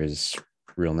remember his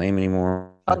real name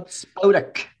anymore. Todd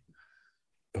Spodek.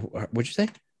 What'd you say?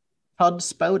 Todd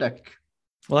Spodek.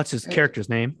 Well, that's his character's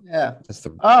name. Yeah. That's the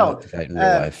guy in real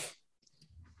life.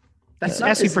 That's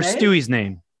asking for name? Stewie's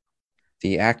name.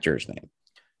 The actor's name.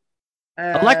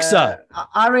 Alexa,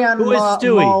 Arian who is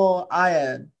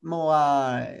Stewie?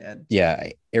 Moayed. Yeah,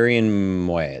 Arian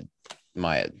Moayed.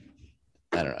 I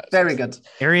don't know. Very good.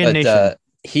 Aryan Nation.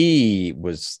 He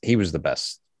was the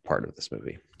best part of this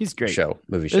movie. He's great.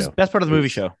 Movie This is show. the best part of the movie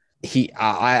show.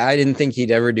 I didn't think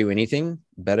he'd ever do anything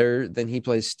better than he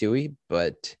plays Stewie,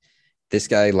 but this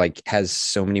guy like has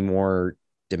so many more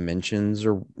dimensions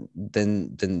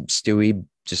than Stewie.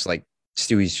 Just like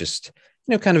Stewie's just,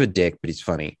 kind of a dick, but he's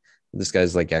funny. This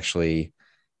guy's like actually,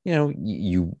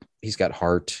 he's got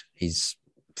heart. He's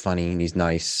funny and he's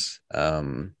nice.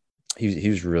 He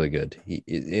was really good.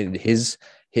 His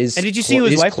and did you see who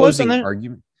his wife was on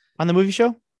the movie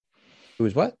show? Who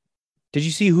was what? Did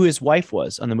you see who his wife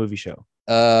was on the movie show?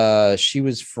 She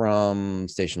was from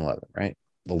Station 11, right?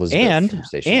 Elizabeth from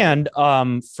Station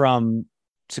 11. From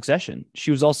Succession.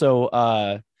 She was also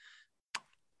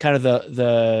kind of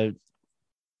the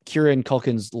Kieran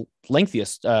Culkin's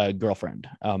lengthiest girlfriend.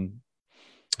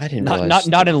 I didn't realize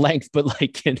not in length, but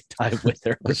like in time with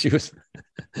her. She was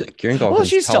Kieran Culkin's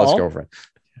she's tallest tall. girlfriend.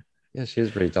 Yeah, she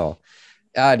was pretty tall.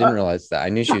 I didn't realize that. I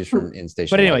knew she was from in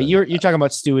Station. But anyway, 11. you're talking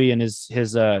about Stewie and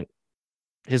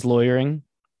his lawyering.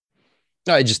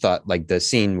 No, I just thought like the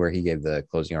scene where he gave the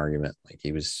closing argument, like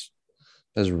that was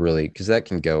really, because that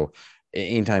can go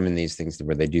anytime in these things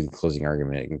where they do the closing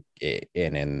argument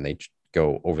and they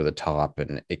go over the top,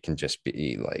 and it can just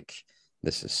be like,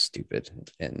 this is stupid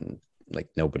and like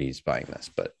nobody's buying this.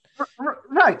 But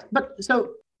right, but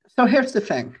so here's the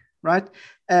thing, right?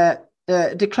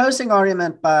 The closing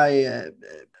argument by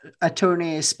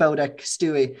attorney Spodek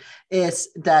Stewie is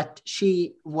that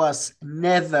she was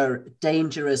never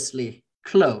dangerously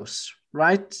close,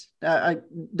 right?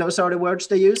 Those are the words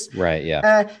they use, right?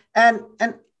 Yeah. And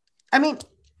I mean,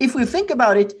 if we think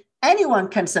about it, anyone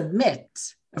can submit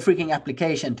a freaking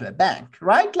application to a bank,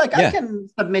 right? Like I can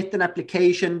submit an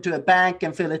application to a bank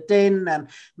and fill it in and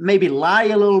maybe lie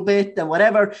a little bit and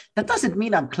whatever. That doesn't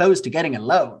mean I'm close to getting a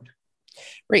loan.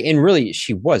 Right. And really,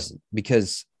 she wasn't,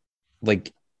 because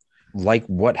like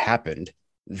what happened,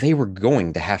 they were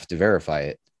going to have to verify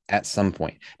it at some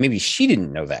point. Maybe she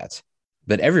didn't know that,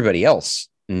 but everybody else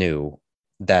knew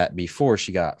that before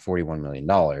she got $41 million,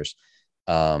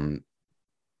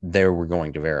 they were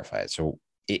going to verify it. So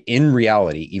in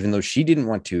reality, even though she didn't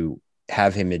want to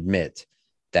have him admit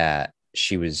that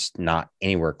she was not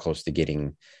anywhere close to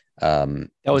getting that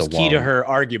was key to her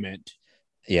argument.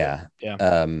 Yeah.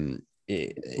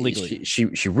 Legally.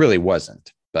 She really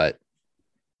wasn't, but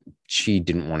she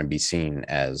didn't want to be seen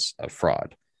as a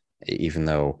fraud, even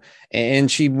though, and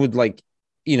she would like,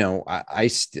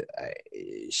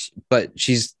 but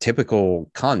she's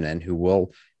typical con men who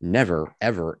will never,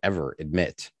 ever, ever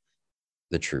admit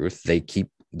the truth.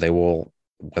 They will,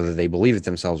 whether they believe it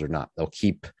themselves or not, they'll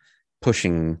keep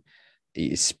pushing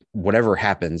whatever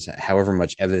happens, however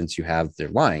much evidence you have they're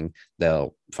lying,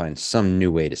 they'll find some new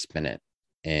way to spin it.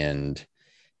 And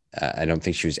I don't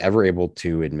think she was ever able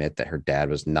to admit that her dad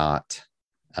was not,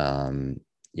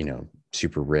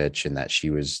 super rich, and that she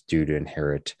was due to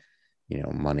inherit,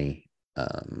 money.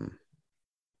 I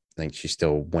think she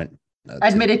still went.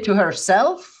 Admitted to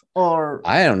herself, or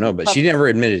I don't know, but she never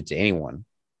admitted it to anyone.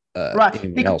 Right.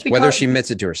 Anyone else. Whether she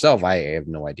admits it to herself, I have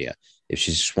no idea. If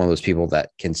she's just one of those people that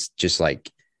can just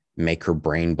like make her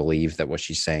brain believe that what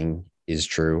she's saying is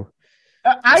true.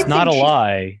 It's not a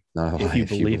lie. Not a lie if you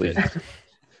believe it.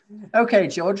 Okay,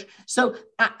 George. So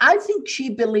I think she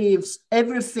believes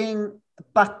everything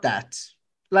but that.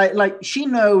 Like she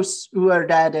knows who her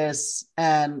dad is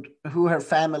and who her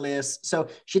family is. So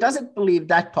she doesn't believe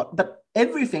that part. But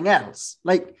everything else,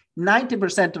 like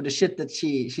 90% of the shit that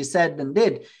she said and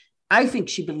did, I think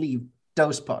she believed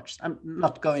those parts. I'm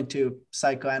not going to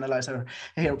psychoanalyze her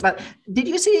here. But did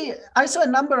you see, I saw a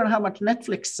number on how much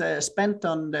Netflix spent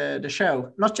on the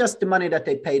show. Not just the money that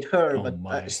they paid her, but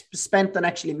spent on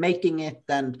actually making it,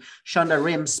 and Shonda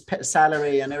Rhimes'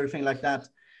 salary and everything like that.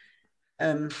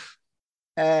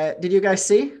 Did you guys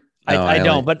see? No, I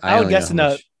don't, but I would guess in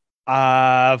the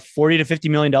 $40 to $50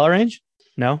 million range.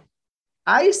 No,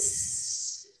 I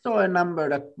saw a number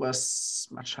that was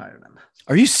much higher than that.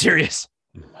 Are you serious?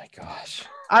 Oh my gosh.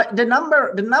 The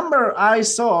number I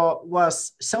saw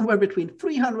was somewhere between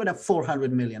 $300 and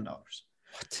 $400 million.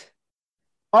 What?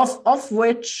 Of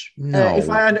which, No, if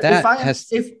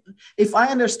I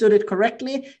understood it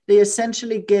correctly, they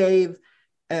essentially gave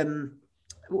Shonda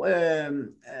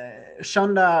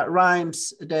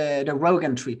Rhimes the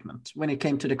Rogan treatment when it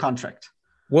came to the contract.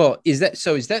 Well, is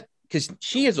that because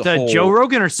she has a whole Joe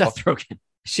Rogan or Seth Rogen?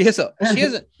 She has an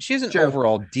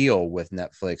overall deal with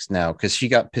Netflix now, because she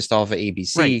got pissed off at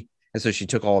ABC and so she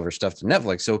took all of her stuff to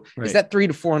Netflix. So Right. is that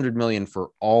 300 to 400 million for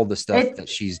all the stuff It- that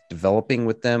she's developing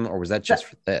with them, or was that just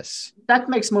for this? That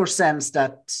makes more sense.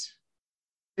 That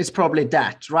it's probably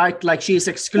that, right? Like she's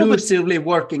exclusively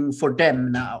working for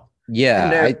them now. And Yeah,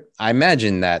 they're- I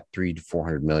imagine that 300 to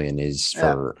 400 million is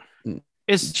Yeah. for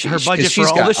Is She- her 'cause budget for she's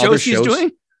all got the other shows she's shows.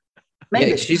 doing?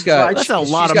 Maybe Yeah, she's got right? That's a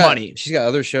lot she's of got- money. She's got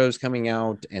other shows coming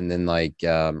out, and then like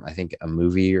I think a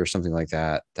movie or something like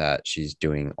that she's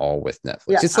doing all with Netflix.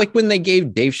 Yeah. It's like when they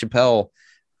gave Dave Chappelle,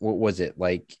 what was it,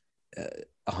 like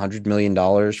 $100 million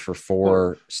for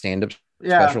 4 stand-up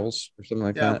Yeah. specials or something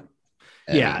like Yeah. that.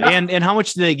 Yeah, and how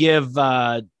much do they give?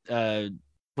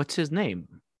 What's his name?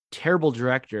 Terrible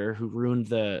director who ruined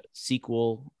the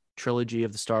sequel trilogy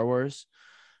of the Star Wars.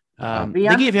 They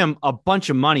Rian? gave him a bunch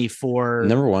of money for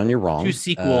Number one, you're wrong. 2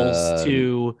 sequels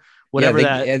to Yeah, whatever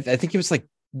I think it was like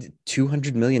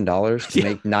 $200 million to Yeah.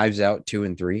 make Knives Out 2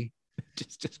 and 3.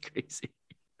 just crazy.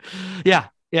 Yeah,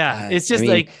 it's just I mean,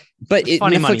 like but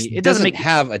funny Netflix money. It doesn't doesn't make-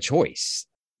 have a choice,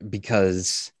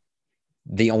 because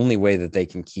the only way that they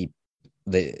can keep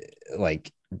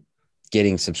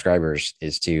getting subscribers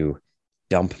is to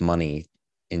dump money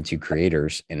into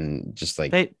creators, and just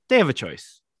like they have a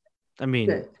choice. I mean,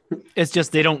 Yeah. it's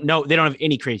just they don't have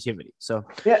any creativity. So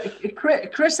Yeah,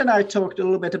 Chris and I talked a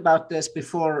little bit about this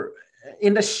before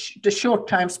in the short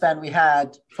time span we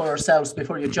had for ourselves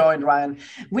before you joined, Ryan.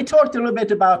 We talked a little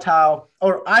bit about how,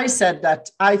 or I said that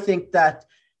I think that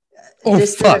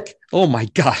oh my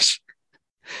gosh,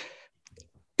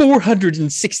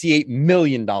 $468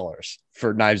 million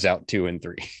for Knives Out 2 and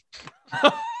 3.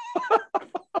 but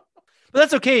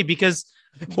that's okay because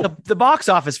the box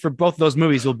office for both of those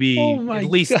movies will be Oh my at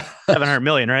least gosh. 700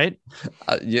 million, right?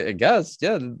 Yeah, I guess.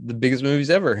 Yeah, the biggest movies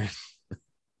ever.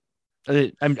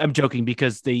 I'm joking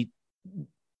because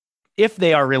if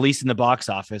they are released in the box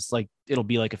office, like it'll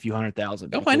be like a few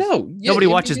 100,000. Oh, I know. Yeah, Nobody I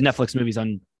mean, watches Netflix movies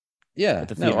on. Yeah, at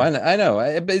the no, theater. I know.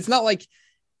 But it's not like,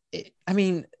 I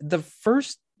mean, the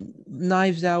first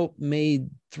Knives Out made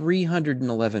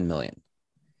 311 million.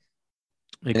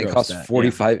 And it cost grossed that,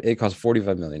 45. It cost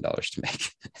 $45 million to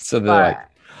make. So they're Right.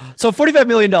 like, So $45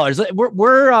 million.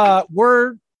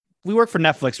 We work for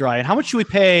Netflix, Ryan. How much should we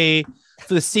pay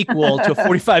for the sequel to a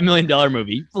 $45 million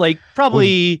movie? Like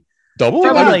probably double?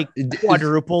 like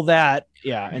quadruple that.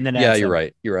 Yeah, and then Yeah, add you're some.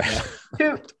 right. You're right.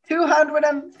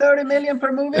 230 million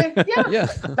per movie. Yeah, Yeah.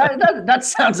 that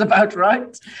sounds about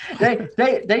right.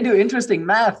 They do interesting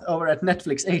math over at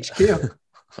Netflix HQ.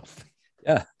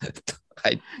 Yeah.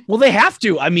 Well, they have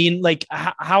to. I mean, like,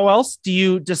 how else do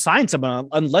you just sign someone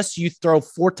unless you throw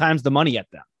 4 times the money at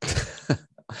them?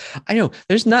 I know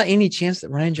there's not any chance that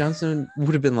Ryan Johnson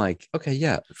would have been like, okay,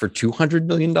 yeah, for $200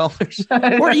 million.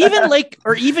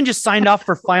 or even just signed off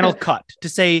for final cut to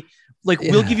say, like,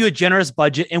 we'll Yeah. give you a generous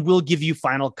budget and we'll give you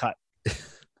final cut.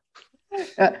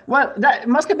 Well, that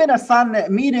must have been a fun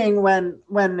meeting when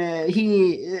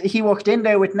he walked in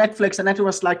there with Netflix, and Netflix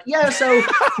was like, "Yeah, so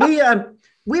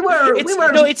we were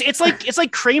It's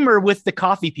like Kramer with the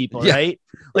coffee people, Yeah. right?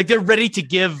 Like they're ready to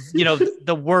give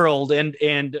the world and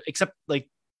except like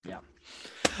yeah.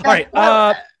 All right,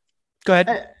 go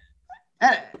ahead.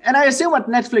 And I assume what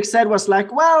Netflix said was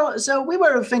like, well, so we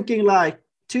were thinking like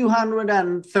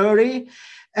 230,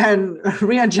 and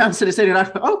Rian Johnson is saying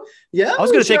like, oh yeah, I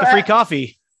was going to sure. take a free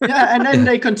coffee. Yeah, and then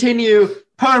they continue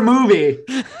per movie.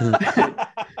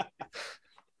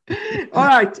 All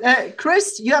right,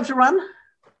 Chris, you have to run.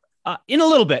 In a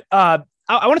little bit. I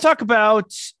want to talk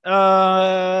about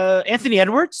Anthony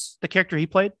Edwards, the character he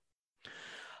played.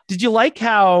 Did you like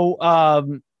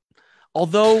how,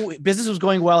 although business was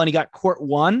going well and he got court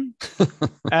 1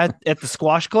 at the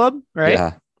squash club,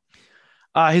 right?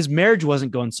 Yeah. His marriage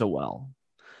wasn't going so well.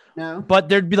 No. But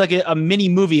there'd be like a mini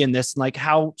movie in this, like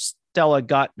how Stella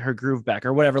got her groove back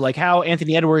or whatever, like how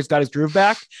Anthony Edwards got his groove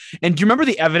back. And do you remember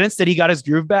the evidence that he got his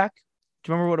groove back?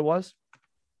 Do you remember what it was?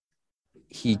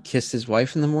 He kissed his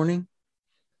wife in the morning.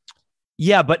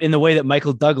 Yeah, but in the way that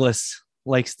Michael Douglas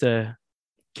likes to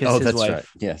kiss his that's wife. right.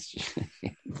 Yes.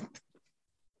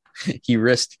 he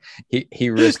risked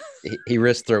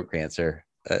throat cancer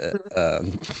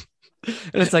And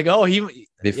it's like, oh,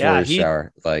 before his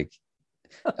shower. Like,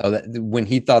 when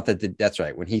he thought that that's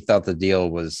right. When he thought the deal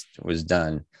was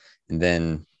done, and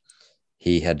then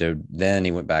he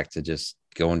went back to just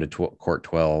going to court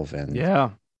 12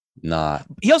 and not.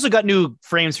 He also got new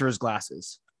frames for his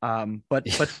glasses. But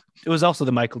it was also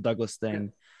the Michael Douglas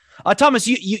thing. Thomas,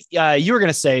 you were going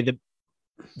to say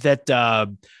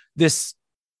that this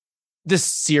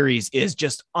series is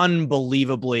just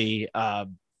unbelievably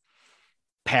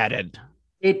padded.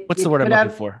 What's the word I'm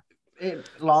looking for?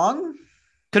 Long.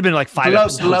 Could have been like 5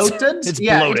 episodes. Bloated. It's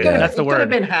yeah, bloated. That's the It could have word.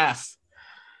 been half.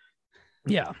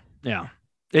 Yeah.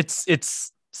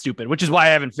 It's stupid, which is why I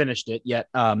haven't finished it yet.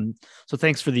 So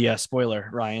thanks for the spoiler,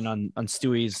 Ryan, on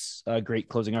Stewie's great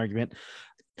closing argument.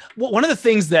 Well, one of the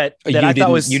things that I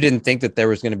thought was you didn't think that there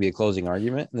was going to be a closing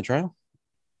argument in the trial,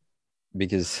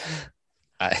 because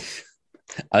I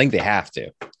think they have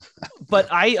to.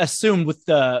 But I assumed with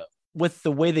the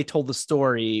way they told the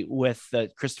story with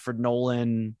Christopher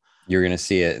Nolan, You're going to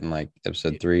see it in like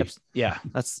episode 3. Yeah,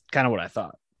 that's kind of what I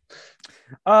thought.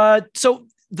 So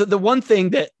the one thing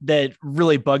that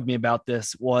really bugged me about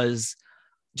this was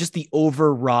just the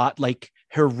overwrought, like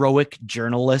heroic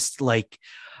journalist, like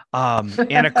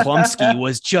Anna Klumsky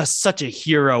was just such a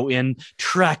hero in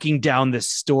tracking down this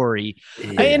story.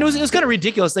 Yeah. And it was kind of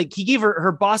ridiculous. Like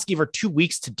her boss gave her 2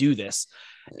 weeks to do this.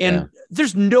 And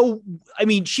there's no, I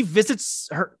mean, she visits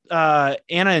her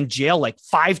Anna in jail like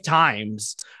 5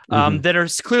 times that are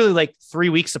clearly like 3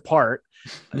 weeks apart.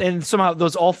 And somehow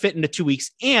those all fit into 2 weeks,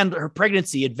 and her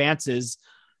pregnancy advances.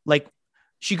 Like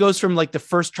she goes from like the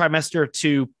first trimester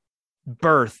to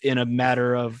birth in a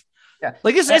matter of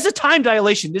like this is a time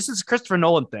dilation. This is a Christopher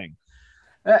Nolan thing.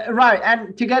 Right.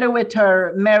 And together with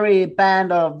her merry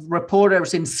band of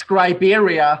reporters in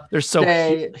Scriberia, they're so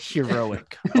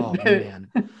heroic. Oh man.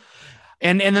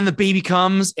 And then the baby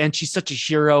comes, and she's such a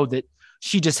hero that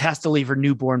she just has to leave her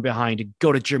newborn behind and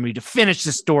go to Germany to finish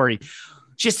the story,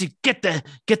 just to get the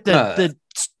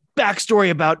backstory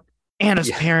about Anna's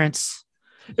parents.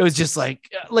 It was just like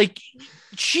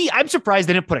I'm surprised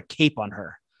they didn't put a cape on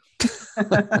her.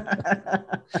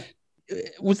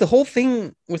 Was the whole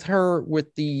thing with her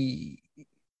with the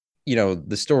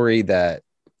the story that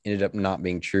ended up not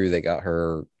being true, that got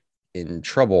her in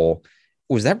trouble,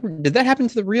 did that happen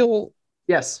to the real?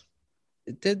 Yes,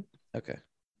 it did. Okay,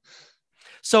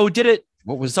 so did it?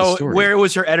 What was the story? Where it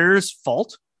was her editor's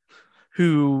fault,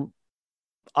 who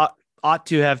ought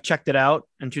to have checked it out,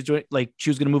 and she was going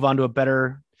to move on to a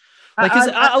better. Like,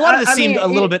 a lot of this seemed a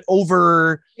little bit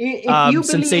over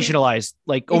sensationalized,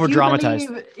 like over dramatized.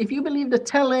 If you believe the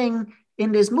telling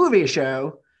in this movie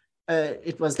show,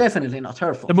 it was definitely not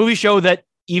her fault. The movie show that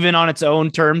even on its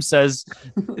own terms says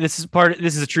this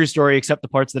is a true story, except the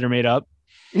parts that are made up.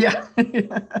 Yeah.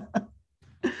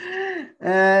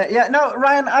 No,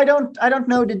 Ryan, I don't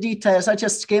know the details. I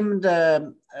just skimmed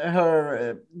the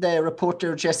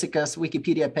reporter Jessica's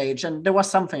Wikipedia page, and there was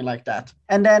something like that.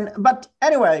 And then, but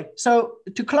anyway, so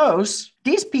to close,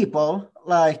 these people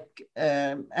like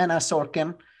Anna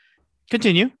Sorkin.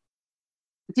 Continue.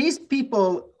 These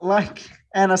people like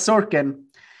Anna Sorkin,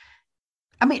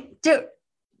 I mean,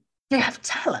 they have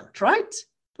talent, right?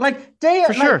 Like they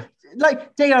are, sure.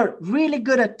 Like they are really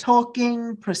good at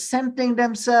talking, presenting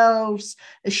themselves.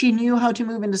 She knew how to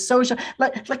move into social.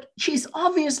 Like she's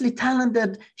obviously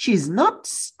talented. She's not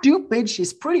stupid.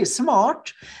 She's pretty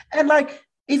smart. And like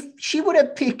if she would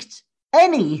have picked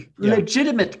any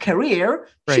legitimate career,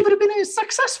 she would have been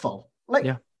successful. Like,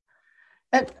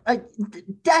 and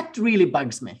that really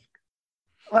bugs me.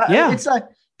 It's like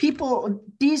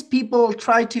these people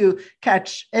try to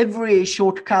catch every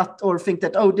shortcut or think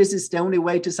that, oh, this is the only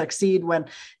way to succeed, when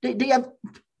they have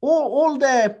all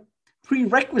the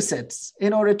prerequisites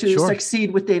in order to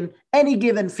succeed within any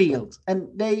given field, and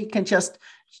they can just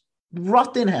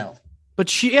rot in hell.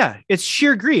 But it's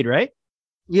sheer greed, right?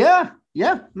 Yeah,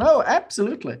 no,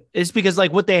 absolutely. It's because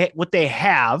like what they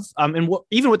have, and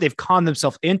even what they've conned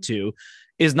themselves into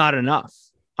is not enough.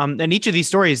 And each of these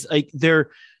stories, like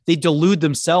they delude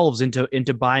themselves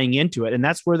into buying into it, and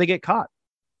that's where they get caught.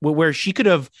 Where she could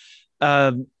have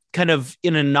kind of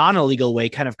in a non-illegal way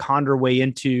kind of conned her way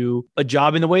into a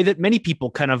job in the way that many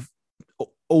people kind of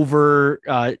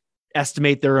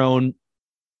estimate their own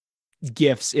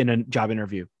gifts in a job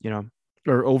interview,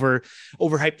 or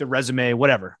overhype the resume,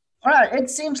 whatever. All right, it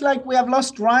seems like we have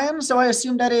lost Ryan, so I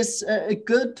assume that is a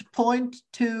good point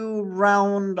to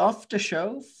round off the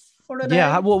show for today.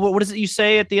 Yeah, well, what is it you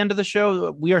say at the end of the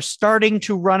show? We are starting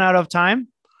to run out of time.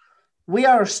 We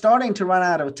are starting to run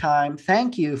out of time.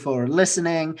 Thank you for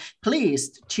listening.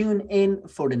 Please tune in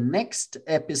for the next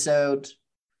episode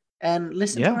and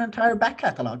listen to our entire back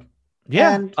catalog.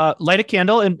 Yeah, and light a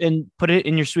candle and put it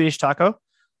in your Swedish taco.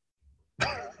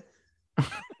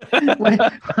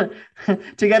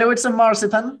 Together with some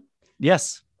marzipan.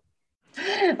 Yes.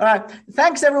 All right.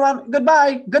 Thanks, everyone.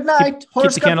 Goodbye. Good night.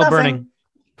 Keep the candle burning.